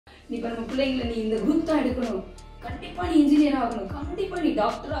நீ இப்போ நம்ம பிள்ளைங்களை நீ இந்த குரூப் தான் எடுக்கணும், கண்டிப்பா நீ இன்ஜினியர் ஆகணும், கண்டிப்பா நீ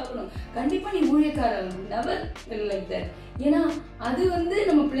டாக்டர் ஆகணும், கண்டிப்பா நீ ஊழியக்காரர் ஆகணும், நெவர் லைக் தட். ஏன்னா அது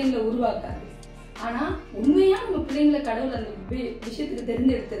நம்ம பிள்ளைங்களை உருவாக்காது. ஆனா உண்மையா நம்ம பிள்ளைங்களை கடவுள் அந்த விஷயத்துக்கு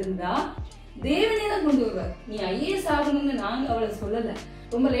தெரிஞ்செடுத்திருந்தா தேவனே தான் கொண்டு வருவார். நீ ஐஏஎஸ் ஆகணும்னு நாங்க அவளை சொல்லல.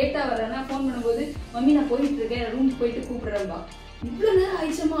 ரொம்ப லேட்டா வர்றேன்னா ஃபோன் பண்ணும்போது மம்மி நான் போயிட்டு இருக்கேன், ரூம் போயிட்டு கூப்பிடுறேன்பா. இவ்வளவு நேரம்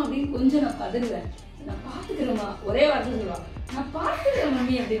ஆயிடுச்சமா அப்படின்னு கொஞ்சம் நான் பதறுவேன். நான் பாத்துக்கிறேம்மா, ஒரே வார்த்தை சொல்லுவா, நான் பாத்துக்கிறேன்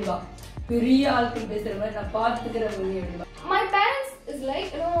மம்மி அப்படின்பா. பெரிய ஆட்கள் பேசுற மாதிரி நான் பாத்துக்கிறேன் mummy அப்படின்பா. My parents is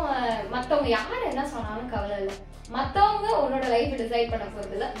like மத்தவங்க யார் என்ன சொன்னாலும் கவலை இல்லை. மத்தவங்க உன்னோட லைஃப் டிசைட் பண்ண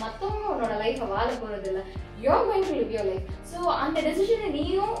போறது இல்ல, மத்தவங்க உன்னோட லைஃபை வாழ போறது இல்ல. You're going to live your life. So அந்த டெசிஷனை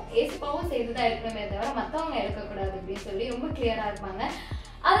நீயும் ஏசப்பாவும் செய்துதான் எடுக்கணுமே தவிர மத்தவங்க எடுக்கக்கூடாது அப்படின்னு சொல்லி ரொம்ப கிளியரா இருப்பாங்க.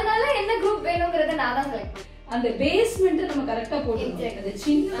 அதனால என்ன குரூப் வேணுங்கிறத நான் தான் செலக்ட் பண்ணேன். அந்த பேஸ்மெண்ட் நம்ம கரெக்டா போட்டுக்கணும். அந்த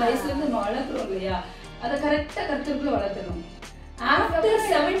சின்ன வயசுல இருந்து நம்ம வளர்க்குறோம் இல்லையா, அதை கரெக்டா கருத்துக்குள்ள வளர்த்துறோம். After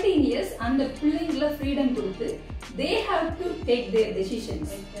 17 years அந்த பிள்ளைங்களை ஃப்ரீடம் கொடுத்து they have to take their decisions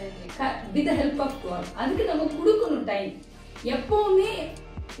with the help of God. அதுக்கு நம்ம கொடுக்கணும் டைம். எப்பவுமே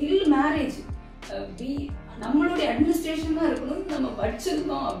till marriage நம்மளுடைய அட்மினிஸ்ட்ரேஷன் தான் இருக்கணும்னு நம்ம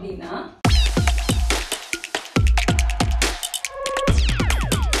படிச்சிருக்கோம் அப்படின்னா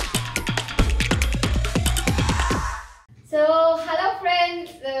So hello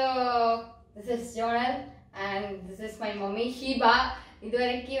friends, this is Jonal and this is my mommy Jeba.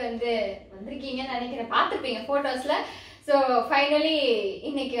 இதுவரைக்கும் வந்திருக்கீங்கன்னு நினைக்கிறேன், பார்த்துப்பீங்க போட்டோஸ்ல. ஸோ ஃபைனலி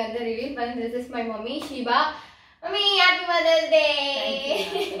இன்னைக்கு ரிவீல் பண்ணி this is my mommy Jeba. Mummy happy mother's day.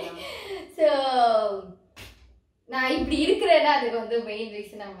 So நான் இப்படி இருக்கிறேன்னா அதுக்கு மெயின்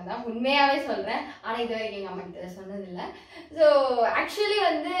ரீசன் அவங்க தான், உண்மையாவே சொல்றேன். ஆனா இது வரைக்கும் எங்க அம்மா கிட்ட சொன்னதில்லை. ஸோ ஆக்சுவலி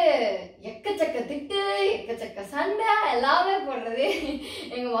எக்கச்சக்க திட்டு, எக்கச்சக்க சண்டை எல்லாமே போடுறது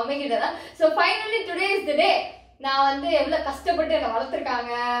எங்க மம்மி கிட்ட தான். So finally today is the டே. நான் எவ்வளவு கஷ்டப்பட்டு என்னை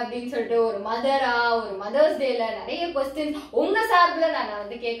வளர்த்துருக்காங்க அப்படின்னு சொல்லிட்டு ஒரு மதரா ஒரு மதர்ஸ் டேல நிறைய கொஸ்டின் உங்க சார்பில்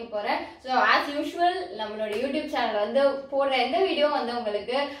நான் கேட்க போறேன். ஸோ ஆஸ் யூஷுவல் நம்மளோட யூடியூப் சேனல் போடுற எந்த வீடியோ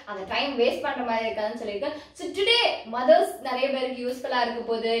உங்களுக்கு அந்த டைம் வேஸ்ட் பண்ற மாதிரி இருக்காதுன்னு சொல்லியிருக்கேன். ஸோ டுடே மதர்ஸ் நிறைய பேருக்கு யூஸ்ஃபுல்லா இருக்க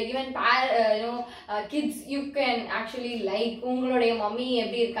போகுது. Even kids you can actually like உங்களுடைய மம்மி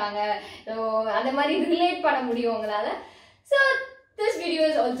எப்படி இருக்காங்க அந்த மாதிரி ரிலேட் பண்ண முடியும் உங்களால. So this video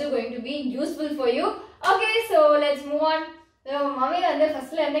is also going to be useful for you. Okay, so let's move on. Mummy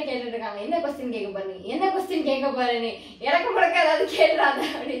ஃபர்ஸ்ட்ல என்ன கேட்டுட்டு இருக்காங்க, என்ன கொஸ்டின் கேட்க போற நீ, என்ன கொஸ்டின் கேட்க போற நீ, எனக்கு முடக்க ஏதாவது கேட்கறாங்க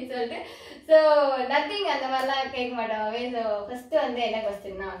அப்படின்னு சொல்லிட்டு. ஸோ நத்திங் அந்த மாதிரிலாம் கேட்க மாட்டாங்க. ஸோ ஃபர்ஸ்ட் என்ன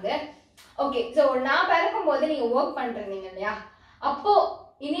கொஸ்டின்னா ஓகே, ஸோ நான் பிறக்கும் போது நீங்க ஒர்க் பண்ணிருந்தீங்க இல்லையா, அப்போ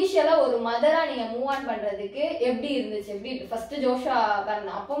இனிஷியலா ஒரு மதரா நீங்க மூவ் ஆன் பண்றதுக்கு எப்படி இருந்துச்சு? எப்படி ஃபர்ஸ்ட் ஜோஷா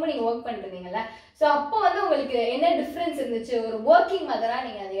பண்ண அப்பவும் நீங்க ஒர்க் பண்ணிருந்தீங்கல்ல, ஸோ அப்போ உங்களுக்கு என்ன டிஃபரன்ஸ் இருந்துச்சு? ஒரு ஒர்க்கிங் மதரா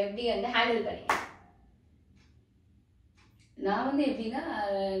நீங்க அதை எப்படி ஹேண்டில் பண்ணீங்க? நான் எப்படின்னா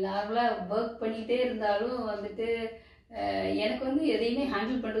நார்மலா ஒர்க் பண்ணிட்டே இருந்தாலும் எனக்கு எதையுமே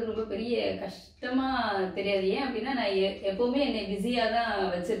ஹேண்டில் பண்றது ரொம்ப பெரிய கஷ்டமா தெரியாது. ஏன் அப்படின்னா நான் எப்பவுமே என்னை பிஸியா தான்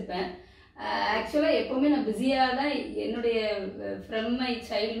வச்சிருப்பேன். ஆக்சுவலாக எப்போவுமே நான் பிஸியாக தான் என்னுடைய ஃப்ரம் மை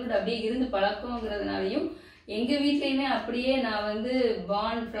சைல்ட்ஹுட் அப்படியே இருந்து பழக்கங்கிறதுனாலையும் எங்கள் வீட்லேயுமே அப்படியே நான்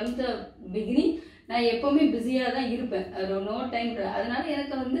பார்ன் ஃப்ரம் த பிகினிங் நான் எப்போவுமே பிஸியாக தான் இருப்பேன். அது நோ டைம். அதனால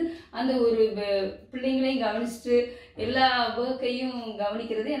எனக்கு அந்த ஒரு பிள்ளைங்களையும் கவனிச்சுட்டு எல்லா ஒர்க்கையும்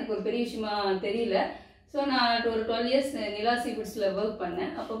கவனிக்கிறது எனக்கு ஒரு பெரிய விஷயமா தெரியல. ஸோ நான் ஒரு 12 years நிலா சீஃபுட்ஸில் ஒர்க்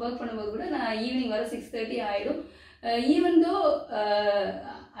பண்ணேன். அப்போ ஒர்க் பண்ணும்போது கூட நான் ஈவினிங் வர 6:30 ஆகிடும். even though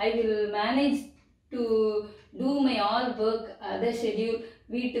I will manage to do my all work, other schedule,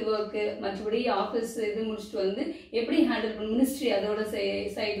 வீட்டு ஒர்க்கு, மற்றபடி ஆஃபீஸ் இது முடிச்சுட்டு எப்படி ஹேண்டில் பண்ண மினிஸ்ட்ரி அதோட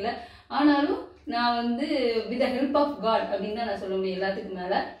சைடில். ஆனாலும் நான் with the help of God அப்படின்னு தான் நான் சொல்ல முடியும் எல்லாத்துக்கு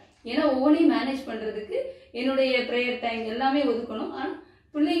மேலே. ஏன்னா ஒவ்வொன்றையும் மேனேஜ் பண்ணுறதுக்கு என்னுடைய ப்ரேயர் டைம் எல்லாமே ஒதுக்கணும். ஆனால்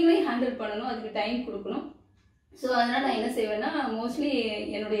பிள்ளைங்களையும் ஹேண்டில் பண்ணணும், அதுக்கு டைம் கொடுக்கணும். ஸோ அதனால் நான் என்ன செய்வேன்னா மோஸ்ட்லி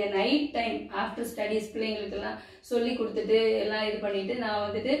என்னுடைய நைட் டைம் ஆஃப்டர் ஸ்டடீஸ் பிள்ளைங்களுக்கெல்லாம் சொல்லி கொடுத்துட்டு எல்லாம் இது பண்ணிவிட்டு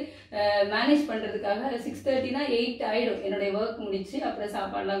நான் மேனேஜ் பண்ணுறதுக்காக 6:30னா 8 ஆகிடும் என்னுடைய ஒர்க் முடிச்சு. அப்புறம்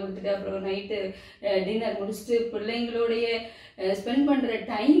சாப்பாடெலாம் கொடுத்துட்டு அப்புறம் நைட்டு டின்னர் முடிச்சுட்டு பிள்ளைங்களுடைய ஸ்பெண்ட் பண்ணுற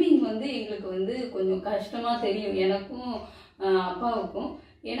டைமிங் எங்களுக்கு கொஞ்சம் கஷ்டமாக தெரியும் எனக்கும் அப்பாவுக்கும்.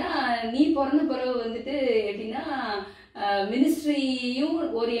 ஏன்னா நீ பிறந்த பிறகு எப்படின்னா மினிஸ்ட்ரியும்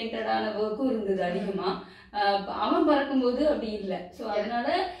ஓரியன்டான ஒர்க்கும் இருந்தது அதிகமாக. அவன் பறக்கும்போது அப்படி இல்லை. ஸோ அதனால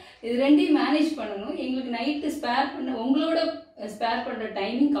இது ரெண்டையும் மேனேஜ் பண்ணணும். எங்களுக்கு நைட்டு ஸ்பேர் பண்ண உங்களோட ஸ்பேர் பண்ணுற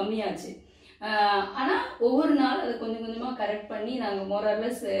டைமிங் கம்மியாச்சு. ஆனால் ஒவ்வொரு நாள் அதை கொஞ்சம் கொஞ்சமாக கரெக்ட் பண்ணி நாங்கள்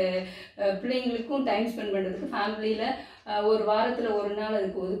மோரலஸ் பிள்ளைங்களுக்கும் டைம் ஸ்பெண்ட் பண்ணுறதுக்கு ஃபேமிலியில் ஒரு வாரத்தில் ஒரு நாள்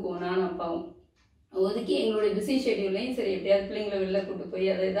அதுக்கு ஒதுக்குவோம் நானும் அப்பாவும். ஒதுக்கி எங்களுடைய பிஸி ஷெட்யூல்லையும் சரி எப்படியாவது பிள்ளைங்களை வெளில கூட்டு போய்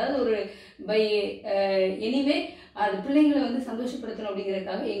அதை ஏதாவது ஒரு பை எனிவே அது பிள்ளைங்களை வந்து சந்தோஷப்படுத்தணும்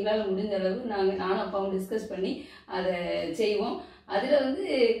அப்படிங்கிறதுக்காக எங்களால் முடிஞ்ச அளவு நானும் அப்பாவும் டிஸ்கஸ் பண்ணி அதை செய்வோம். அதில் வந்து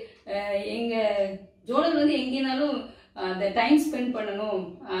எங்கள் ஜோனல் வந்து எங்கேனாலும் அந்த டைம் ஸ்பெண்ட் பண்ணணும்,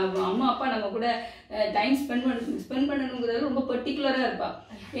 அம்மா அப்பா நம்ம கூட டைம் ஸ்பெண்ட் பண்ணணுங்கிறது ரொம்ப பர்டிகுலராக இருப்பாள்.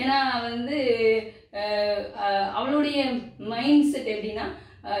 ஏன்னா வந்து அவளுடைய மைண்ட் செட் எப்படின்னா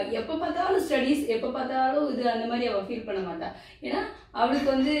எப்போ பார்த்தாலும் ஸ்டடீஸ், எப்போ பார்த்தாலும் இது அந்த மாதிரி அவள் ஃபீல் பண்ண மாட்டாள். ஏன்னா அவளுக்கு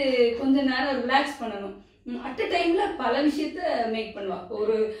வந்து கொஞ்ச நேரம் ரிலாக்ஸ் பண்ணணும். அட் அ டைம்ல பல விஷயத்த மேக் பண்ணுவாள்.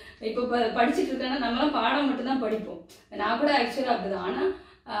 ஒரு இப்போ படிச்சுட்டு இருக்கான்னா நம்மளாம் பாடம் மட்டும்தான் படிப்போம். நான் கூட ஆக்சுவலாக அப்படிதான். ஆனால்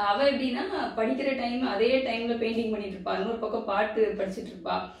அவள் எப்படின்னா படிக்கிற டைம் அதே டைம்ல பெயிண்டிங் பண்ணிட்டு இருப்பா, இன்னொரு பக்கம் பாட்டு படிச்சுட்டு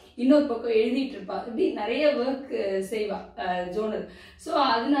இருப்பா, இன்னொரு பக்கம் எழுதிட்டு இருப்பா, இப்படி நிறைய ஒர்க் செய்வா ஜோனல். ஸோ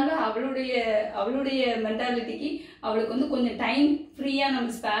அதனால அவளுடைய மென்டாலிட்டிக்கு அவளுக்கு வந்து கொஞ்சம் டைம் ஃப்ரீயாக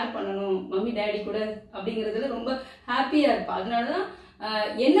நம்ம ஸ்பேர் பண்ணணும் மம்மி டேடி கூட அப்படிங்கிறதுல ரொம்ப ஹாப்பியாக இருப்பா. அதனால தான்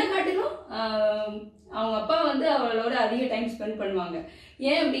என்ன காட்டிலும் அவங்க அப்பா வந்து அவளோட அதிக டைம் ஸ்பெண்ட் பண்ணுவாங்க.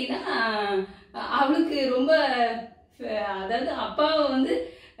 ஏன் அப்படின்னா அவளுக்கு ரொம்ப அதாவது அப்பாவை வந்து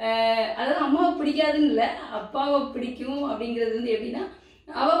அதாவது அம்மாவை பிடிக்காதுன்னு இல்லை, அப்பாவை பிடிக்கும் அப்படிங்கிறது வந்து எப்படின்னா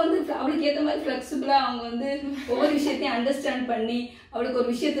அவள் வந்து அவளுக்கு ஏற்ற மாதிரி ஃப்ளெக்சிபிளாக அவங்க வந்து ஒவ்வொரு விஷயத்தையும் அண்டர்ஸ்டாண்ட் பண்ணி அவளுக்கு ஒரு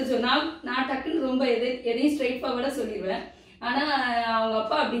விஷயத்த சொன்னால் நான் டக்குன்னு ரொம்ப எதையும் ஸ்ட்ரைட் ஃபார்வர்டாக சொல்லிடுவேன். ஆனால் அவங்க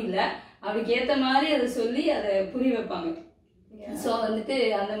அப்பா அப்படி இல்லை, அவளுக்கு ஏற்ற மாதிரி அதை சொல்லி அதை புரிய வைப்பாங்க. ஸோ வந்துட்டு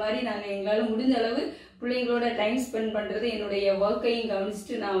அந்த மாதிரி நாங்கள் எங்களால் முடிஞ்ச அளவு பிள்ளைங்களோட டைம் ஸ்பெண்ட் பண்ணுறது என்னுடைய ஒர்க்கையும்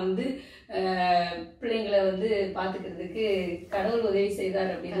கவனிச்சுட்டு நான் வந்து பிள்ளைங்களை வந்து பார்த்துக்கிறதுக்கு கடவுள் உதவி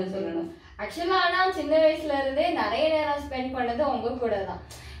செய்தார் அப்படின்னு சொல்லணும். ஆக்சுவலாக ஆனால் சின்ன வயசுல இருந்தே நிறைய நேரம் ஸ்பெண்ட் பண்ணது உங்க கூட தான்.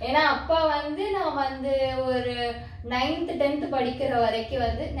 ஏன்னா அப்பா வந்து நான் வந்து ஒரு 9th 10th படிக்கிற வரைக்கும்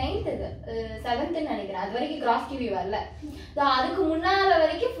வந்து 9th 7th நினைக்கிறேன், அது வரைக்கும் கிராஸ் டிவி வரல. அதுக்கு முன்னால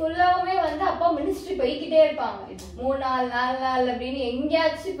வரைக்கும் ஃபுல்லாவுமே வந்து அப்பா மினிஸ்ட்ரி போய்கிட்டே இருப்பாங்க, 3 நாள் 4 நாள் அப்படின்னு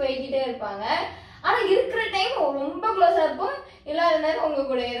எங்கேயாச்சும் போய்கிட்டே இருப்பாங்க. ஆனா இருக்கிற டைம் ரொம்ப க்ளோஸா இருப்போம், இல்லாத நேரம் உங்க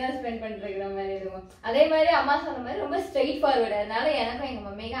கூட தான் ஸ்பெண்ட் பண்ணிருக்கிற மாதிரி இருக்கும். அதே மாதிரி அம்மா சொன்ன மாதிரி ரொம்ப ஸ்ட்ரெயிட் ஃபார்வர்டு, அதனால எனக்கும் எங்க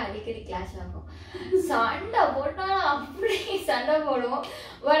மம்மிக்கும் அடிக்கடி கிளாஷ் ஆகும். சண்டை போட்டா அப்படி சண்டை போடுவோம்.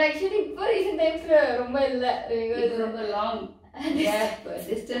 பட் ஆக்சுவலி இப்போ ரீசெண்ட் டைம்ஸ்ல ரொம்ப இல்லை, ரொம்ப லாங்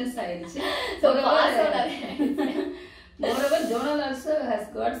டிஸ்டன்ஸ் ஆயிடுச்சு. Moreover, Jonal also has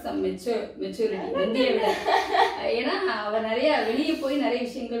got some maturity. இந்தியை விட ஏன்னா அவ நிறைய வெளியே போய் நிறைய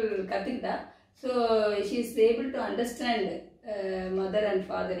விஷயங்கள் கத்துக்கிட்டா. So she is able to understand mother and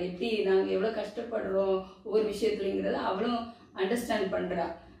father எப்படி நாங்கள் எவ்வளோ கஷ்டப்படுறோம் ஒவ்வொரு விஷயத்துலங்கிறத அவளும் அண்டர்ஸ்டாண்ட் பண்ணுறா.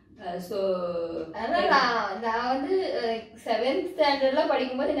 ஸோ நான் வந்து 7th ஸ்டாண்டர்ட்ல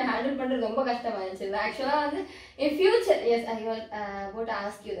படிக்கும்போது என்னை ஹேண்டில் பண்ணுறது ரொம்ப கஷ்டமா இருந்துச்சு. ஆக்சுவலாக வந்து என் ஃபியூச்சர் போட்டு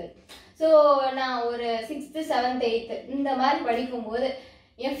ஆஸ்க் யூ தட். ஸோ நான் ஒரு 6th 7th 8th இந்த மாதிரி படிக்கும்போது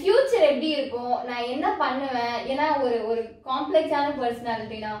என் ஃபியூச்சர் எப்படி இருக்கும், நான் என்ன பண்ணுவேன், ஏன்னா ஒரு காம்ப்ளெக்ஸான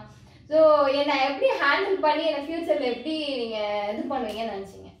பர்சனாலிட்டினா, ஸோ என்னை எப்படி ஹேண்டில் பண்ணி என்னை ஃபியூச்சரில் எப்படி நீங்கள் இது பண்ணுவீங்கன்னு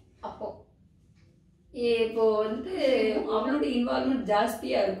நினச்சிங்க அப்போ? இப்போ வந்து அவளுடைய இன்வால்மெண்ட்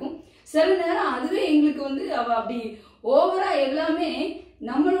ஜாஸ்தியாக இருக்கும். சில நேரம் அதுவே எங்களுக்கு வந்து அவள் அப்படி ஓவராக எல்லாமே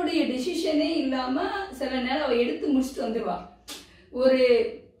நம்மளுடைய டெசிஷனே இல்லாமல் சில நேரம் அவள் எடுத்து முடிச்சுட்டு வந்துடுவா. ஒரு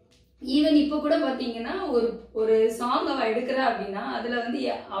ஈவன் இப்போ கூட பார்த்தீங்கன்னா ஒரு சாங் அவள் எடுக்கிறா அப்படின்னா அதில் வந்து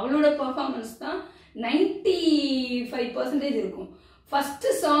அவளோட பர்ஃபார்மன்ஸ் தான் 95% இருக்கும். ஃபர்ஸ்ட்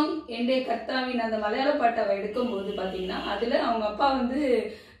சாங் என்னுடைய கர்த்தாவின் அந்த மலையாள பாட்டை அவள் எடுக்கும்போது பார்த்தீங்கன்னா அதில் அவங்க அப்பா வந்து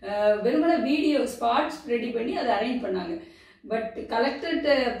வெறுமன வீடியோ ஸ்பாட்ஸ் ரெடி பண்ணி அதை அரேஞ்ச் பண்ணாங்க. பட் கலெக்டர்கிட்ட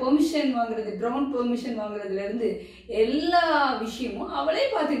பெர்மிஷன் வாங்குறது, கிரவுண்ட் பெர்மிஷன் வாங்குறதுலேருந்து எல்லா விஷயமும் அவளே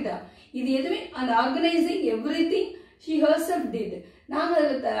பார்த்துக்கிட்டா. இது எதுவுமே அந்த organising everything she herself did. நாங்கள்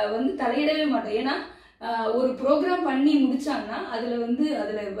அதில் வந்து தலையிடவே மாட்டோம். ஏன்னா ஒரு ப்ரோக்ராம் பண்ணி முடிச்சாங்கன்னா அதில்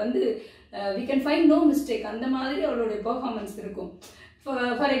வந்து we can find no mistake. அந்த மாதிரி அவளுடைய பெர்ஃபார்மன்ஸ் இருக்கும்.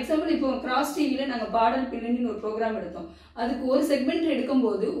 ஃபார் எக்ஸாம்பிள் இப்போ கிராஸ் டிவியில் நாங்கள் பாடல் பின்னணின்னு ஒரு ப்ரோக்ராம் எடுத்தோம். அதுக்கு ஒரு செக்மெண்ட்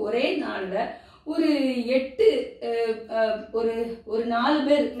எடுக்கும்போது ஒரே நாளில் ஒரு 8 ஒரு 4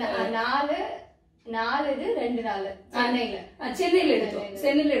 பேர் 4 இது 2 நாள் சென்னையில்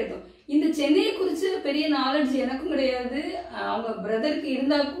எடுத்தோம். இந்த சென்னையை குறித்து பெரிய நாலேஜ் எனக்கும் கிடையாது, அவங்க பிரதருக்கு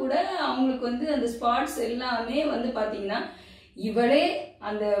இருந்தால் கூட அவங்களுக்கு வந்து அந்த ஸ்பாட்ஸ் எல்லாமே வந்து பார்த்தீங்கன்னா இவளே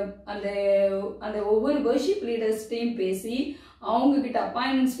அந்த அந்த அந்த ஒவ்வொரு வர்ஷிப் லீடர்ஸ்டையும் பேசி அவங்க கிட்ட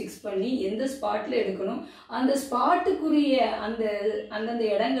அப்பாயின்மெண்ட்ஸ் ஃபிக்ஸ் பண்ணி எந்த ஸ்பாட்ல எடுக்கணும், அந்த ஸ்பாட்டுக்குரிய அந்தந்த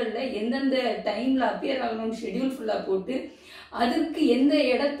இடங்கள்ல எந்தெந்த டைம்ல அப்பியர் ஆகணும்னு ஷெட்யூல் ஃபுல்லாக போட்டு அதுக்கு எந்த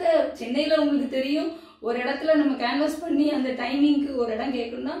இடத்த சென்னையில் உங்களுக்கு தெரியும், ஒரு இடத்துல நம்ம கேன்வாஸ் பண்ணி அந்த டைமிங்க்கு ஒரு இடம்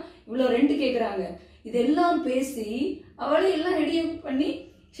கேட்கணும்னா இவ்வளோ ரெண்ட் கேட்குறாங்க. இதெல்லாம் பேசி அவளே எல்லாம் ரெடி பண்ணி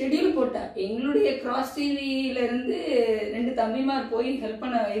ஷெட்யூல் போட்டா. எங்களுடைய கிராஸ் டிவியிலேருந்து 2 தம்பிமார் போய் ஹெல்ப்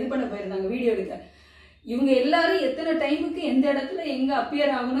பண்ண போயிருந்தாங்க வீடியோ எடுக்க. இவங்க எல்லாரும் எத்தனை டைமுக்கு எந்த இடத்துல எங்க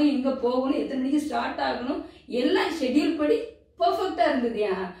அப்பியர் ஆகணும், எங்க போகணும், எத்தனை மணிக்கு ஸ்டார்ட் ஆகணும், எல்லாம் ஷெட்யூல் படி பர்ஃபெக்டா இருந்தது.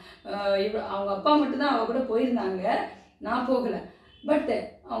 அவங்க அப்பா மட்டும்தான் அவ கூட போயிருந்தாங்க, நான் போகல. பட்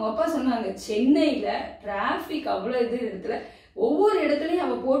அவங்க அப்பா சொன்னாங்க, சென்னையில டிராஃபிக் அவ்வளோ இது இடத்துல ஒவ்வொரு இடத்துலையும்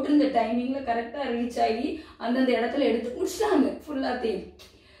அவள் போட்டிருந்த டைமிங்கில் கரெக்டாக ரீச் ஆகி அந்தந்த இடத்துல எடுத்து முடிச்சிட்டாங்க ஃபுல்லாத்தையும்.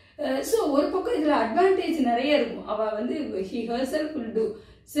 ஸோ ஒரு பக்கம் இதில் அட்வான்டேஜ் நிறைய இருக்கும். அவள் வந்து ஹி ஹர்செல்ஃப் வில் டு.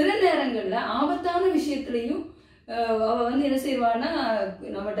 சில நேரங்களில் ஆபத்தான விஷயத்துலையும் அவள் வந்து என்ன செய்வான்னா,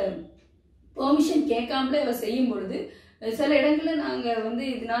 நம்மகிட்ட பெர்மிஷன் கேட்காமலே அவள் செய்யும் பொழுது சில இடங்களில் நாங்கள் வந்து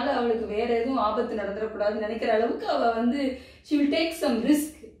இதனால அவளுக்கு வேற எதுவும் ஆபத்து நடந்துடக்கூடாதுன்னு நினைக்கிற அளவுக்கு அவள் வந்து she will take some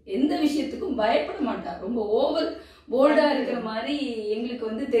risk. எந்த விஷயத்துக்கும் பயப்பட மாட்டா. ரொம்ப ஓவர் போல்டா இருக்கிற மாதிரி எங்களுக்கு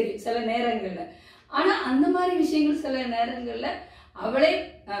வந்து தெரியும் சில நேரங்கள்ல. ஆனா அந்த மாதிரி விஷயங்கள் சில நேரங்கள்ல அவளே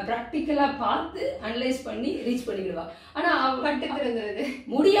பிராக்டிக்கலா பார்த்து அனலைஸ் பண்ணி ரீச் பண்ணிடுவா. ஆனா அவ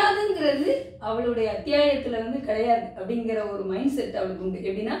முடியாதுங்கிறது அவளுடைய அத்தியாயத்துல வந்து கிடையாது அப்படிங்கிற ஒரு மைண்ட் செட் அவளுக்கு உண்டு.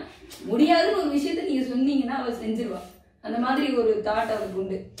 எப்படின்னா, முடியாதுன்னு ஒரு விஷயத்த நீங்க சொன்னீங்கன்னா அவள் செஞ்சிருவா. அந்த மாதிரி ஒரு தாட் அவளுக்கு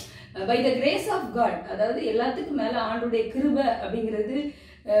உண்டு. By the grace of God, அதாவது எல்லாத்துக்கும் மேல ஆண்டுடைய கிருபை அப்படிங்கிறது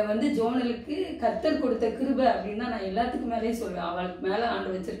வந்து ஜோனலுக்கு கர்த்தர் கொடுத்த கிருபை அப்படின்னு தான் நான் எல்லாத்துக்கும் மேலேயும் சொல்லுவேன். அவளுக்கு மேல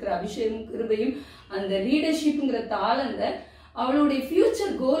ஆண்டு வச்சிருக்கிற அபிஷேகம், கிருபையும், அந்த லீடர்ஷிப்ங்கிற தாளந்த அவளுடைய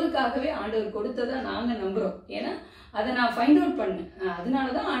ஃபியூச்சர் கோலுக்காகவே ஆண்டவர் கொடுத்ததா நாங்க நம்புறோம். ஏன்னா அதை நான் ஃபைண்ட் அவுட் பண்ணேன்.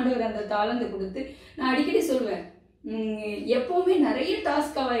 அதனாலதான் ஆண்டவர் அந்த தாளந்தை கொடுத்து, நான் அடிக்கடி சொல்லுவேன், எப்பவுமே நிறைய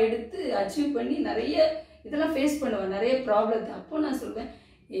டாஸ்க் அவ எடுத்து அச்சீவ் பண்ணி நிறைய இதெல்லாம் ஃபேஸ் பண்ணுவேன், நிறைய ப்ராப்ளத்தை. அப்போ நான் சொல்வேன்,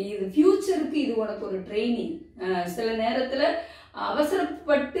 இது ஃபியூச்சருக்கு இது உனக்கு ஒரு ட்ரைனிங். சில நேரத்துல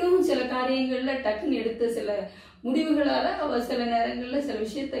அவசரப்பட்டும் சில காரியங்கள்ல டக்குன்னு எடுத்த சில முடிவுகளால அவ சில நேரங்கள்ல சில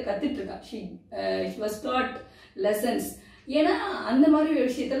விஷயத்த கத்துட்டு இருக்கா. She was dot lessons. ஏன்னா அந்த மாதிரி ஒரு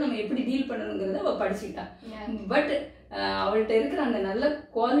விஷயத்த நம்ம எப்படி டீல் பண்ணணுங்கிறத அவ படிச்சுக்கிட்டா. பட் அவள்கிட்ட இருக்கிற அந்த நல்ல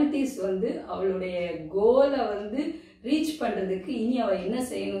குவாலிட்டிஸ் வந்து அவளுடைய கோலை வந்து ரீச் பண்றதுக்கு இனி அவ என்ன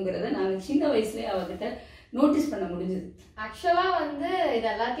செய்யணுங்கிறத நாங்க சின்ன வயசுலயே அவகிட்ட நோட்டீஸ் பண்ண முடிஞ்சது. ஆக்சுவலா வந்து இது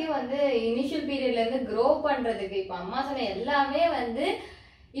எல்லாத்தையும் வந்து இனிஷியல் பீரியட்ல இருந்து க்ரோ பண்றதுக்கு இப்ப அம்மா சொன்ன எல்லாமே வந்து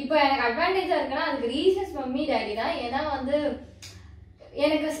இப்ப எனக்கு அட்வான்டேஜா இருக்குன்னா அதுக்கு ரீசன்ஸ் மம்மி டாடி தான். ஏன்னா வந்து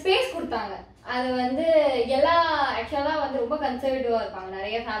எனக்கு ஸ்பேஸ் கொடுத்தாங்க. அது வந்து எல்லா ஆக்சுவலா வந்து ரொம்ப கன்சர்வேட்டிவா இருப்பாங்க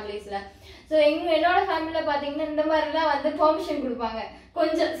நிறைய ஃபேமிலிஸ்ல. ஸோ என்னோட ஃபேமிலியில பாத்தீங்கன்னா இந்த மாதிரிலாம் வந்து பெர்மிஷன் கொடுப்பாங்க.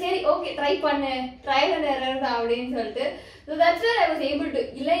 கொஞ்சம் சரி ஓகே ட்ரை பண்ணு, ட்ரையல் அண்ட் எரர் தான் அப்படின்னு சொல்லிட்டு. So that's where I was able to.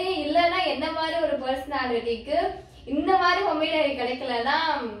 இல்லைன்னா என்ன மாதிரி ஒரு பர்சனாலிட்டிக்கு இந்த மாதிரி மம்மி டாடி கிடைக்கலன்னா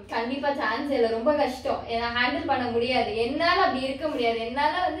கண்டிப்பா சான்ஸ் இல்லை, ரொம்ப கஷ்டம். ஏன்னா ஹேண்டில் பண்ண முடியாது, என்னால அப்படி இருக்க முடியாது.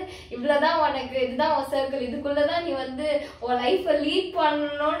 என்னால வந்து இவ்வளவுதான் உனக்கு, இதுதான் உன் சர்க்கிள், இதுக்குள்ளதான் நீ வந்து உன் லைஃபை லீட்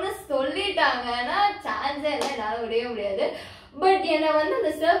பண்ணணும்னு சொல்லிட்டாங்கன்னா சான்ஸே இல்லை, என்னால விடவே முடியாது. பட் என்னை வந்து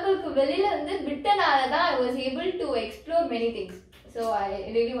அந்த சர்க்கிளுக்கு வெளியில வந்து விட்டனாலதான் I was able to explore many things. So I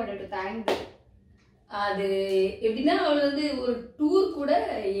really wanted to thank that. அது எப்படின்னா, அவள் வந்து ஒரு டூர் கூட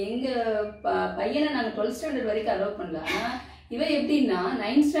எங்க பையனை நாங்கள் 12th ஸ்டாண்டர்ட் வரைக்கும் அலோவ் பண்ணல. ஆனால் இவ எப்படின்னா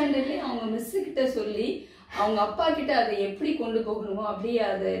 9th ஸ்டாண்டர்ட்லேயே அவங்க மிஸ்ஸு கிட்ட சொல்லி அவங்க அப்பா கிட்ட அதை எப்படி கொண்டு போகணுமோ அப்படியே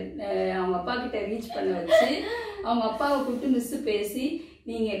அதை அவங்க அப்பா கிட்ட ரீச் பண்ண வச்சு அவங்க அப்பாவை கூப்பிட்டு மிஸ்ஸு பேசி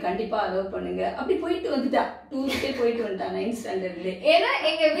நீங்க கண்டிப்பா அலோவ் பண்ணுங்க அப்படி போயிட்டு வந்துட்டா. டூருக்கே போயிட்டு வந்துட்டா 9th ஸ்டாண்டர்ட்ல. ஏன்னா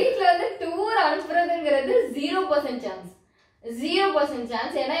எங்க வீட்டுல வந்து டூர் அனுப்புறதுங்கிறது 0% சான்ஸ், 0%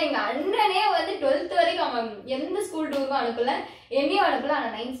 சான்ஸ். ஏன்னா எங்க அண்ணனே வந்து 12th வரைக்கும் அவன் எந்த ஸ்கூல் டூருக்கும் அனுப்பல, என்னையும் அனுப்பல.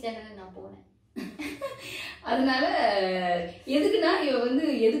 ஆனா 9th ஸ்டாண்டர்ட்ல நான் போனேன். அதனால எதுக்குன்னா இவ வந்து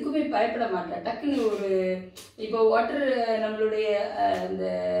எதுக்குமே பயப்பட மாட்டா. டக்குன்னு ஒரு இப்போ வாட்டர் நம்மளுடைய அந்த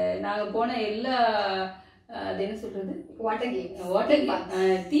நாங்க போன எல்லா அது என்ன சொல்றது வாட்டர்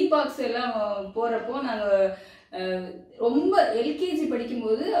தீம் பார்க்ஸ் எல்லாம் போறப்போ நாங்க ரொம்ப எல்கேஜி படிக்கும்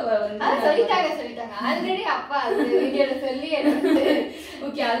போது அவ வந்து சொல்லிட்டாங்க ஆல்ரெடி அப்பா சொல்லி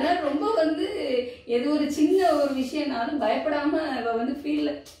ஓகே. அதனால ரொம்ப வந்து எது ஒரு சின்ன ஒரு விஷயம்னாலும் பயப்படாம அவ வந்து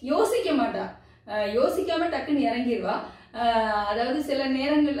ஃபீல்ல யோசிக்க மாட்டா. யோசிக்காம டக்குன்னு இறங்கிடுவா. அதாவது சில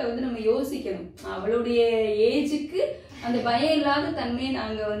நேரங்கள்ல வந்து நம்ம யோசிக்கணும். அவளுடைய ஏஜுக்கு அந்த பயம் இல்லாத தன்மையை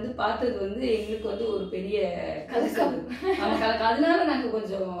நாங்க வந்து பார்த்தது வந்து எங்களுக்கு வந்து ஒரு பெரிய கலக்கம். அதனால நாங்க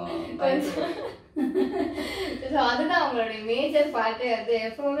கொஞ்சம் அதுதான் அவங்களுடைய மேஜர் பார்ட்டு. அது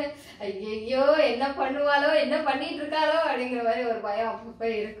எப்பவுமே ஐயோ என்ன பண்ணுவாளோ என்ன பண்ணிட்டு இருக்காளோ அப்படிங்கிற மாதிரி ஒரு பயம் அப்பப்ப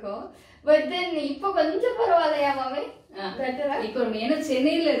இருக்கும். பட் தென் இப்ப கொஞ்சம் பரவாயில்லையா மாமே? இப்ப ஏன்னா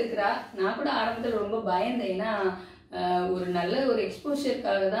சென்னையில இருக்கிறா. நான் கூட ஆரம்பத்துல ரொம்ப பயந்தேன். ஏன்னா ஒரு நல்ல ஒரு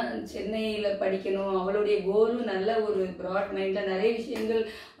எக்ஸ்போஷருக்காக தான் சென்னையில படிக்கணும். அவளுடைய கோலும் நல்ல ஒரு ப்ராட் மைண்ட்ல நிறைய விஷயங்கள்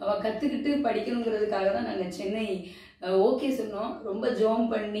அவ கத்துக்கிட்டு படிக்கணுங்கிறதுக்காக தான் நாங்க சென்னை ஓகே சொன்னோம். ரொம்ப ஜோம்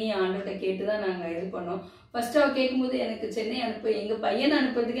பண்ணி ஆண்டோட்ட கேட்டுதான் நாங்க இது பண்ணோம். ஃபர்ஸ்ட் அவ கேட்கும்போது எனக்கு சென்னை எங்க பையனை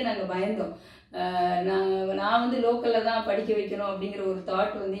அனுப்புறதுக்கே நாங்க பயந்தோம். நான் வந்து லோக்கல்ல தான் படிக்க வைக்கணும் அப்படிங்கிற ஒரு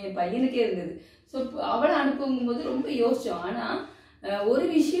தாட் வந்து என் பையனுக்கே இருந்தது. ஸோ அவளை அனுப்பும்போது ரொம்ப யோசித்தோம். ஆனால் ஒரு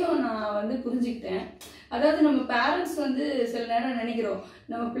விஷயம் நான் வந்து புரிஞ்சுக்கிட்டேன். அதாவது நம்ம பேரண்ட்ஸ் வந்து சில நேரம் நினைக்கிறோம்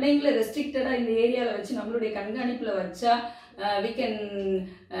நம்ம பிள்ளைங்களை ரெஸ்ட்ரிக்டடாக இந்த ஏரியாவில் வச்சு நம்மளுடைய கண்காணிப்பில் வச்சா we can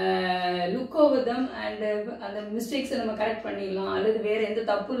look over them and அந்த மிஸ்டேக்ஸை நம்ம கரெக்ட் பண்ணிடலாம் அல்லது வேறு எந்த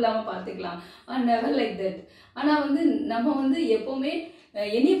தப்பு இல்லாமல் பார்த்துக்கலாம். never like that. ஆனால் வந்து நம்ம வந்து எப்போவுமே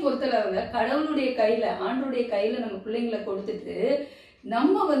என்னைய பொறுத்தளவில் கடவுளுடைய கையில் ஆண்டோடைய கையில் நம்ம பிள்ளைங்களை கொடுத்துட்டு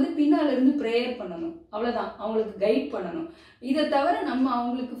நம்ம வந்து பின்னால இருந்து ப்ரேயர் பண்ணணும், அவ்வளோதான். அவங்களுக்கு கைட் பண்ணணும். இதை தவிர நம்ம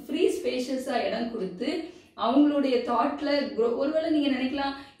அவங்களுக்கு ஃப்ரீ ஸ்பேஷஸாக இடம் கொடுத்து அவங்களுடைய தாட்டில் ஒருவேளை நீங்கள்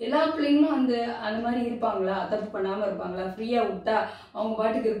நினைக்கலாம் எல்லா பிள்ளைங்களும் அந்த மாதிரி இருப்பாங்களா, தப்பு பண்ணாமல் இருப்பாங்களா, ஃப்ரீயாக விட்டா அவங்க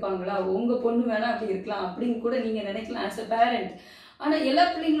பாட்டுக்கு இருப்பாங்களா, உங்கள் பொண்ணு வேணா அப்படி இருக்கலாம் அப்படின்னு கூட நீங்கள் நினைக்கலாம் ஆஸ் அ பேரண்ட். ஆனால் எல்லா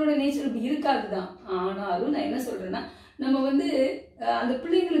பிள்ளைங்களோட நேச்சர் இப்படி இருக்காது தான். ஆனாலும் நான் என்ன சொல்கிறேன்னா நம்ம வந்து அந்த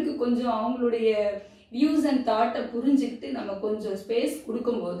பிள்ளைங்களுக்கு கொஞ்சம் அவங்களுடைய வியூஸ் அண்ட் தாட்டை புரிஞ்சுக்கிட்டு நம்ம கொஞ்சம் ஸ்பேஸ்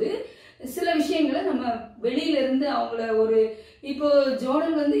கொடுக்கும்போது சில விஷயங்களை நம்ம வெளியிலேருந்து அவங்கள ஒரு இப்போ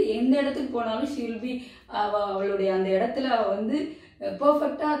ஜோனல் வந்து எந்த இடத்துக்கு போனாலும் ஷீ வில் பி அவளுடைய அந்த இடத்துல வந்து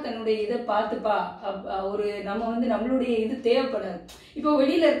பர்ஃபெக்டாக தன்னுடைய இதை பார்த்துப்பா. ஒரு நம்ம வந்து நம்மளுடைய இது தேவைப்படாது. இப்போ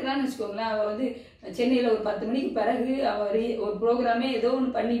வெளியில் இருக்கிறான்னு வச்சுக்கோங்களேன், அவள் வந்து சென்னையில் ஒரு 10 மணிக்கு பிறகு அவள் ஒரு ப்ரோக்ராமே ஏதோ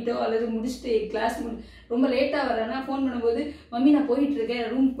ஒன்று பண்ணிட்டோ அல்லது முடிச்சுட்டு கிளாஸ் ரொம்ப லேட்டாக வர்றான்னா ஃபோன் பண்ணும்போது மம்மி நான் போயிட்டுருக்கேன்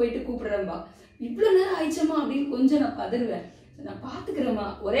ரூம் போயிட்டு கூப்பிட்றேன்பா. இவ்வளோ நேரம் ஆயிடுச்சம்மா அப்படின்னு கொஞ்சம் நான் பதறுவேன். நான் பார்த்துக்கிறேம்மா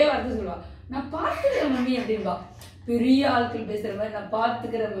ஒரே வார்த்தை சொல்லுவா, நான் பார்த்துக்கிறேன் மம்மி அப்படின்பா. பெரிய ஆட்கள் பேசுகிற மாதிரி நான்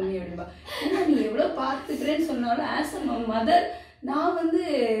பார்த்துக்கிறேன் மம்மி அப்படின்பா. ஏன்னா நீ எவ்வளோ பார்த்துக்கிறேன்னு சொன்னாலும் ஆஸ் அ மதர் நான் வந்து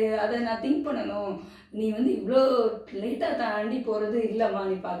அதை நான் திங்க் பண்ணணும். நீ வந்து இவ்வளோ லேட்டாக தாண்டி போகிறது இல்லைம்மா,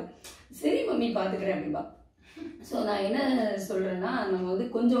 நீ சரி மம்மி பார்த்துக்கிறேன் அப்படின்பா. ஸோ நான் என்ன சொல்கிறேன்னா நம்ம வந்து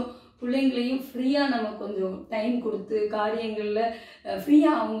கொஞ்சம் பிள்ளைங்களையும் ஃப்ரீயாக நம்ம கொஞ்சம் டைம் கொடுத்து காரியங்களில்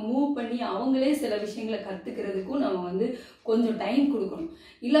ஃப்ரீயாக அவங்க மூவ் பண்ணி அவங்களே சில விஷயங்களை கற்றுக்கிறதுக்கும் நம்ம வந்து கொஞ்சம் டைம் கொடுக்கணும்.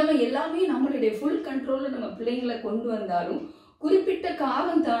 இல்லாமல் எல்லாமே நம்மளுடைய ஃபுல் கண்ட்ரோலில் நம்ம பிள்ளைங்களை கொண்டு வந்தாலும் குறிப்பிட்ட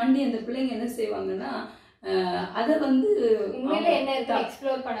காலம் தாண்டி அந்த பிள்ளைங்க என்ன செய்வாங்கன்னா அதை வந்து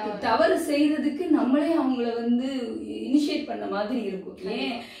தவறு செய்யறதுக்கு நம்மளே அவங்கள வந்து இனிஷியேட் பண்ண மாதிரி இருக்கும்.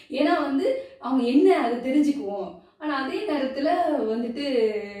 ஏன்னா வந்து அவங்க என்ன அதை தெரிஞ்சுக்குவோம். ஆனால் அதே நேரத்தில் வந்துட்டு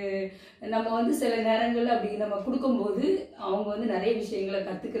நம்ம வந்து சில நேரங்களில் அப்படி நம்ம கொடுக்கும்போது அவங்க வந்து நிறைய விஷயங்களை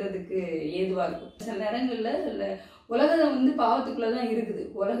கற்றுக்கிறதுக்கு ஏதுவாக இருக்கும். சில நேரங்களில் இல்லை உலகம் வந்து பாவத்துக்குள்ளே தான் இருக்குது,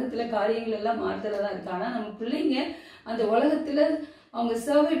 உலகத்தில் காரியங்கள் எல்லாம் மாற்றல தான் இருக்கு. ஆனால் நம்ம பிள்ளைங்க அந்த உலகத்தில் அவங்க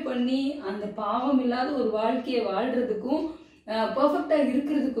சர்வை பண்ணி அந்த பாவம் இல்லாத ஒரு வாழ்க்கையை வாழ்கிறதுக்கும் பர்ஃபெக்டாக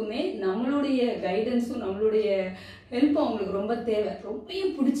இருக்கிறதுக்குமே நம்மளுடைய கைடன்ஸும் நம்மளுடைய ஹெல்ப்பும் அவங்களுக்கு ரொம்ப தேவை.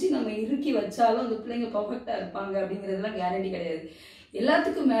 ரொம்பையும் பிடிச்சி நம்ம இறுக்கி வச்சாலும் அந்த பிள்ளைங்க பர்ஃபெக்டாக இருப்பாங்க அப்படிங்கிறதுலாம் கேரண்டி கிடையாது.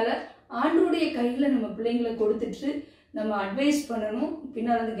 எல்லாத்துக்கும் மேலே ஆண்டோடைய கையில் நம்ம பிள்ளைங்களை கொடுத்துட்டு நம்ம அட்வைஸ் பண்ணணும்,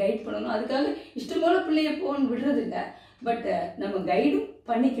 பின்னால் வந்து கைட் பண்ணணும். அதுக்காக இஷ்டம் போல பிள்ளைய போன்னு விடுறதில்ல, பட் நம்ம கைடும்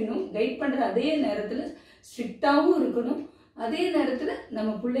பண்ணிக்கணும். கைட் பண்ணுற அதே நேரத்தில் ஸ்ட்ரிக்டாகவும் இருக்கணும். அதே நேரத்தில் நம்ம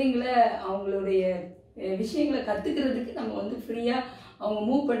பிள்ளைங்களை அவங்களுடைய விஷயங்களை கற்றுக்கிறதுக்கு நம்ம வந்து ஃப்ரீயாக அவங்க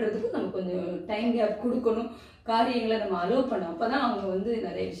மூவ் பண்ணுறதுக்கு நம்ம கொஞ்சம் டைம் கேப் கொடுக்கணும். காரியங்களை நம்ம அலோவ் பண்ணோம், அப்போ தான் அவங்க வந்து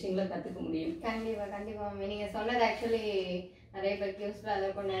நிறைய விஷயங்களை கற்றுக்க முடியும். கண்டிப்பாக கண்டிப்பாக மேம். நீங்கள் சொன்னது ஆக்சுவலி நிறைய பேருக்கு யூஸ்ஃபுல்லாக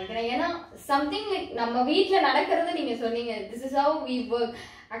இருக்கும்னு நினைக்கிறேன். ஏன்னா சம்திங் லைக் நம்ம வீட்டில் நடக்கிறது நீங்கள் சொன்னீங்க, this is how we work.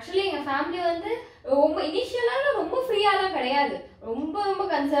 Actually எங்கள் ஃபேமிலி வந்து ரொம்ப இனிஷியலாக ரொம்ப ஃப்ரீயாலாம் கிடையாது, ரொம்ப ரொம்ப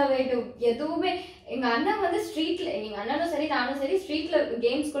கன்சர்வேட்டிவ். எதுவுமே எங்கள் அண்ணன் வந்து ஸ்ட்ரீட்டில், எங்கள் அண்ணனும் சரி நானும் சரி ஸ்ட்ரீட்டில்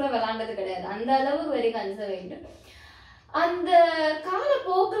கேம்ஸ் கூட விளாண்டது கிடையாது, அந்த அளவுக்கு வெரி கன்சர்வேட்டிவ். அந்த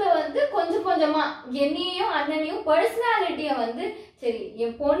காலப்போக்கில் வந்து கொஞ்சம் கொஞ்சமாக என்னையும் அண்ணனையும் பர்சனாலிட்டியை வந்து சரி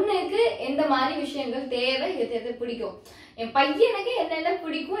என் பொண்ணுக்கு எந்த மாதிரி விஷயங்கள் தேவை, எது எது பிடிக்கும், என் பையனுக்கு என்னென்ன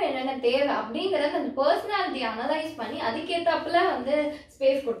பிடிக்கும் என்னென்ன தேவை அப்படிங்கறத அந்த பர்சனாலிட்டி அனலைஸ் பண்ணி அதுக்கேத்தாப்புல வந்து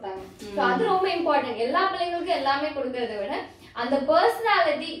ஸ்பேஸ் கொடுத்தாங்க. ஸோ அது ரொம்ப இம்பார்ட்டன்ட். எல்லா பிள்ளைங்களுக்கும் எல்லாமே கொடுக்கறத விட அந்த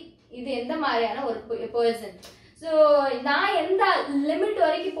பர்சனாலிட்டி இது எந்த மாதிரியான ஒரு பர்சன். ஸோ நான் எந்த லிமிட்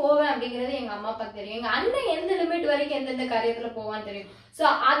வரைக்கும் போவேன் அப்படிங்கிறது எங்க அம்மா அப்பாக்கு தெரியும், எங்க அண்ணன் எந்த லிமிட் வரைக்கும் எந்தெந்த காரியத்துல போவான்னு தெரியும். ஸோ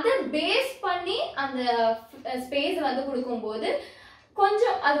அதை பேஸ் பண்ணி அந்த ஸ்பேஸ் வந்து கொடுக்கும்போது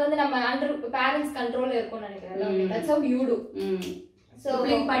கொஞ்சம் அது வந்து நம்ம அண்டர் பேரண்ட்ஸ் கண்ட்ரோல்ல இருக்கும்னு நினைக்கிறேன். That's how you to. So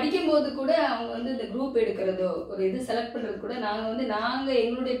படிக்கும் போது கூட அவங்க வந்து இந்த குரூப் எடுக்கிறதோ ஒரு இது செலக்ட் பண்றது கூட நாங்க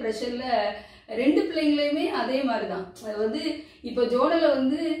எங்களுடைய ப்ரெஷர்ல 2 பிள்ளைங்களையுமே அதே மாதிரி தான். அது வந்து இப்போ ஜோனல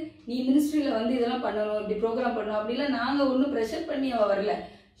வந்து நீ மினிஸ்ட்ரியில வந்து இதெல்லாம் பண்ணணும், இப்படி ப்ரோக்ராம் பண்ணணும் அப்படிலாம் நாங்கள் ஒன்றும் ப்ரெஷர் பண்ணி அவள் வரல.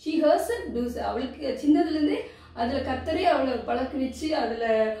 She Harshal two's. அவளுக்கு சின்னதுலேருந்தே அதில் கத்தரே அவளை பழக்க வச்சு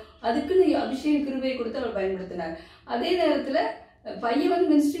அதுக்குன்னு அபிஷேக கிருபையை கொடுத்து அவளை பயன்படுத்தினார். அதே நேரத்தில் பையன் வந்து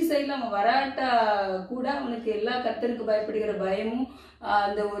மினிஸ்ட்ரி சைடில் அவன் வராட்டா கூட அவனுக்கு எல்லா கத்தருக்கு பயப்படுகிற பயமும்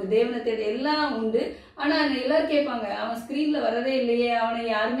அந்த ஒரு தேவனை தேடி எல்லாம் உண்டு. ஆனால் எல்லாரும் கேட்பாங்க அவன் ஸ்க்ரீனில் வரதே இல்லையே, அவனை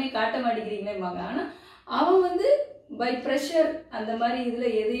யாருமே காட்ட மாட்டேங்கிறீங்களேம்பாங்க. ஆனால் அவன் வந்து பை ப்ரெஷர் அந்த மாதிரி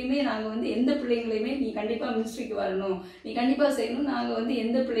இதில் எதையுமே நாங்கள் வந்து எந்த பிள்ளைங்களையுமே நீ கண்டிப்பாக மினிஸ்ட்ரிக்கு வரணும், நீ கண்டிப்பாக செய்யணும், நாங்கள் வந்து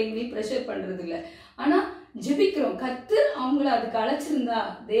எந்த பிள்ளைங்களையும் ப்ரெஷர் பண்ணுறது இல்லை. ஆனால் ஜெபிக்கிறோம், கர்த்தர் அவங்கள அதுக்கு அழைச்சிருந்தா,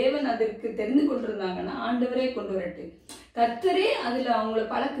 தேவன் அதற்கு தெரிந்து கொண்டிருந்தாங்கன்னா ஆண்டவரே கொண்டு வரட்டு, கர்த்தரே அதில் அவங்கள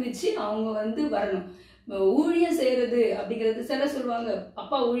பழக்க வச்சு அவங்க வந்து வரணும். ஊழியம் செய்யறது அப்படிங்கிறது சில சொல்லுவாங்க,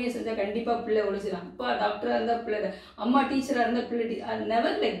 அப்பா ஊழியம் செஞ்சா கண்டிப்பா பிள்ளை ஒழிச்சிடலாம், அப்பா டாக்டரா இருந்தா பிள்ளை, அம்மா டீச்சரா இருந்தா பிள்ளை,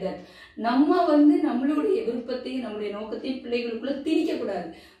 நெவர் லைக் தட். நம்ம வந்து நம்மளுடைய விருப்பத்தையும் நம்மளுடைய நோக்கத்தையும் பிள்ளைகளுக்குள்ள திணிக்க கூடாது.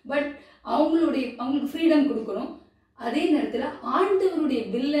 பட் அவங்களுக்கு ஃப்ரீடம் கொடுக்கணும். அதே நேரத்துல ஆண்டவருடைய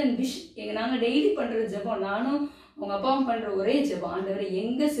வில் அண்ட் விஷ், நாங்க டெய்லி பண்ற ஜெபம், நானும் உங்க அப்பாவும் பண்ற ஒரே ஜெபம், ஆண்டவரை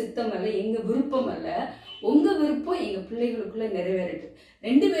எங்க சித்தம் அல்ல, எங்க விருப்பம் அல்ல, உங்க விருப்பம் எங்க பிள்ளைகளுக்குள்ள நிறைவேறட்டு.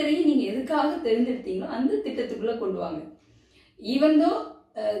 2 பேரையும் நீங்க எதுக்காக தெரிந்தெடுத்தீங்களோ அந்த திட்டத்துக்குள்ள கொண்டு வாங்க. Even though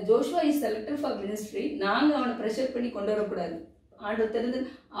Joshua is selected for ministry, நாங்க அவனை ப்ரெஷர் பண்ணி கொண்டு வரக்கூடாது. ஆண்டவர் தெரிந்து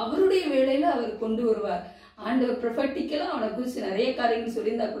அவருடைய வேலையில அவர் கொண்டு வருவார். ஆண்டவர் ப்ரொஃபட்டிக்கலா அவனை குறித்து நிறைய காரியங்கள்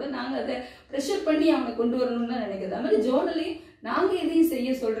சொல்லியிருந்தா கூட நாங்க அதை ப்ரெஷர் பண்ணி அவனை கொண்டு வரணும்னு தான் நினைக்கிறது. அது மாதிரி ஜோனலையும் நாங்க எதையும்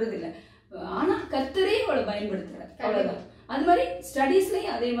செய்ய சொல்றது இல்லை, ஆனா கர்த்தரே அவளை பயன்படுத்துறாரு, அவ்வளவுதான். அது மாதிரி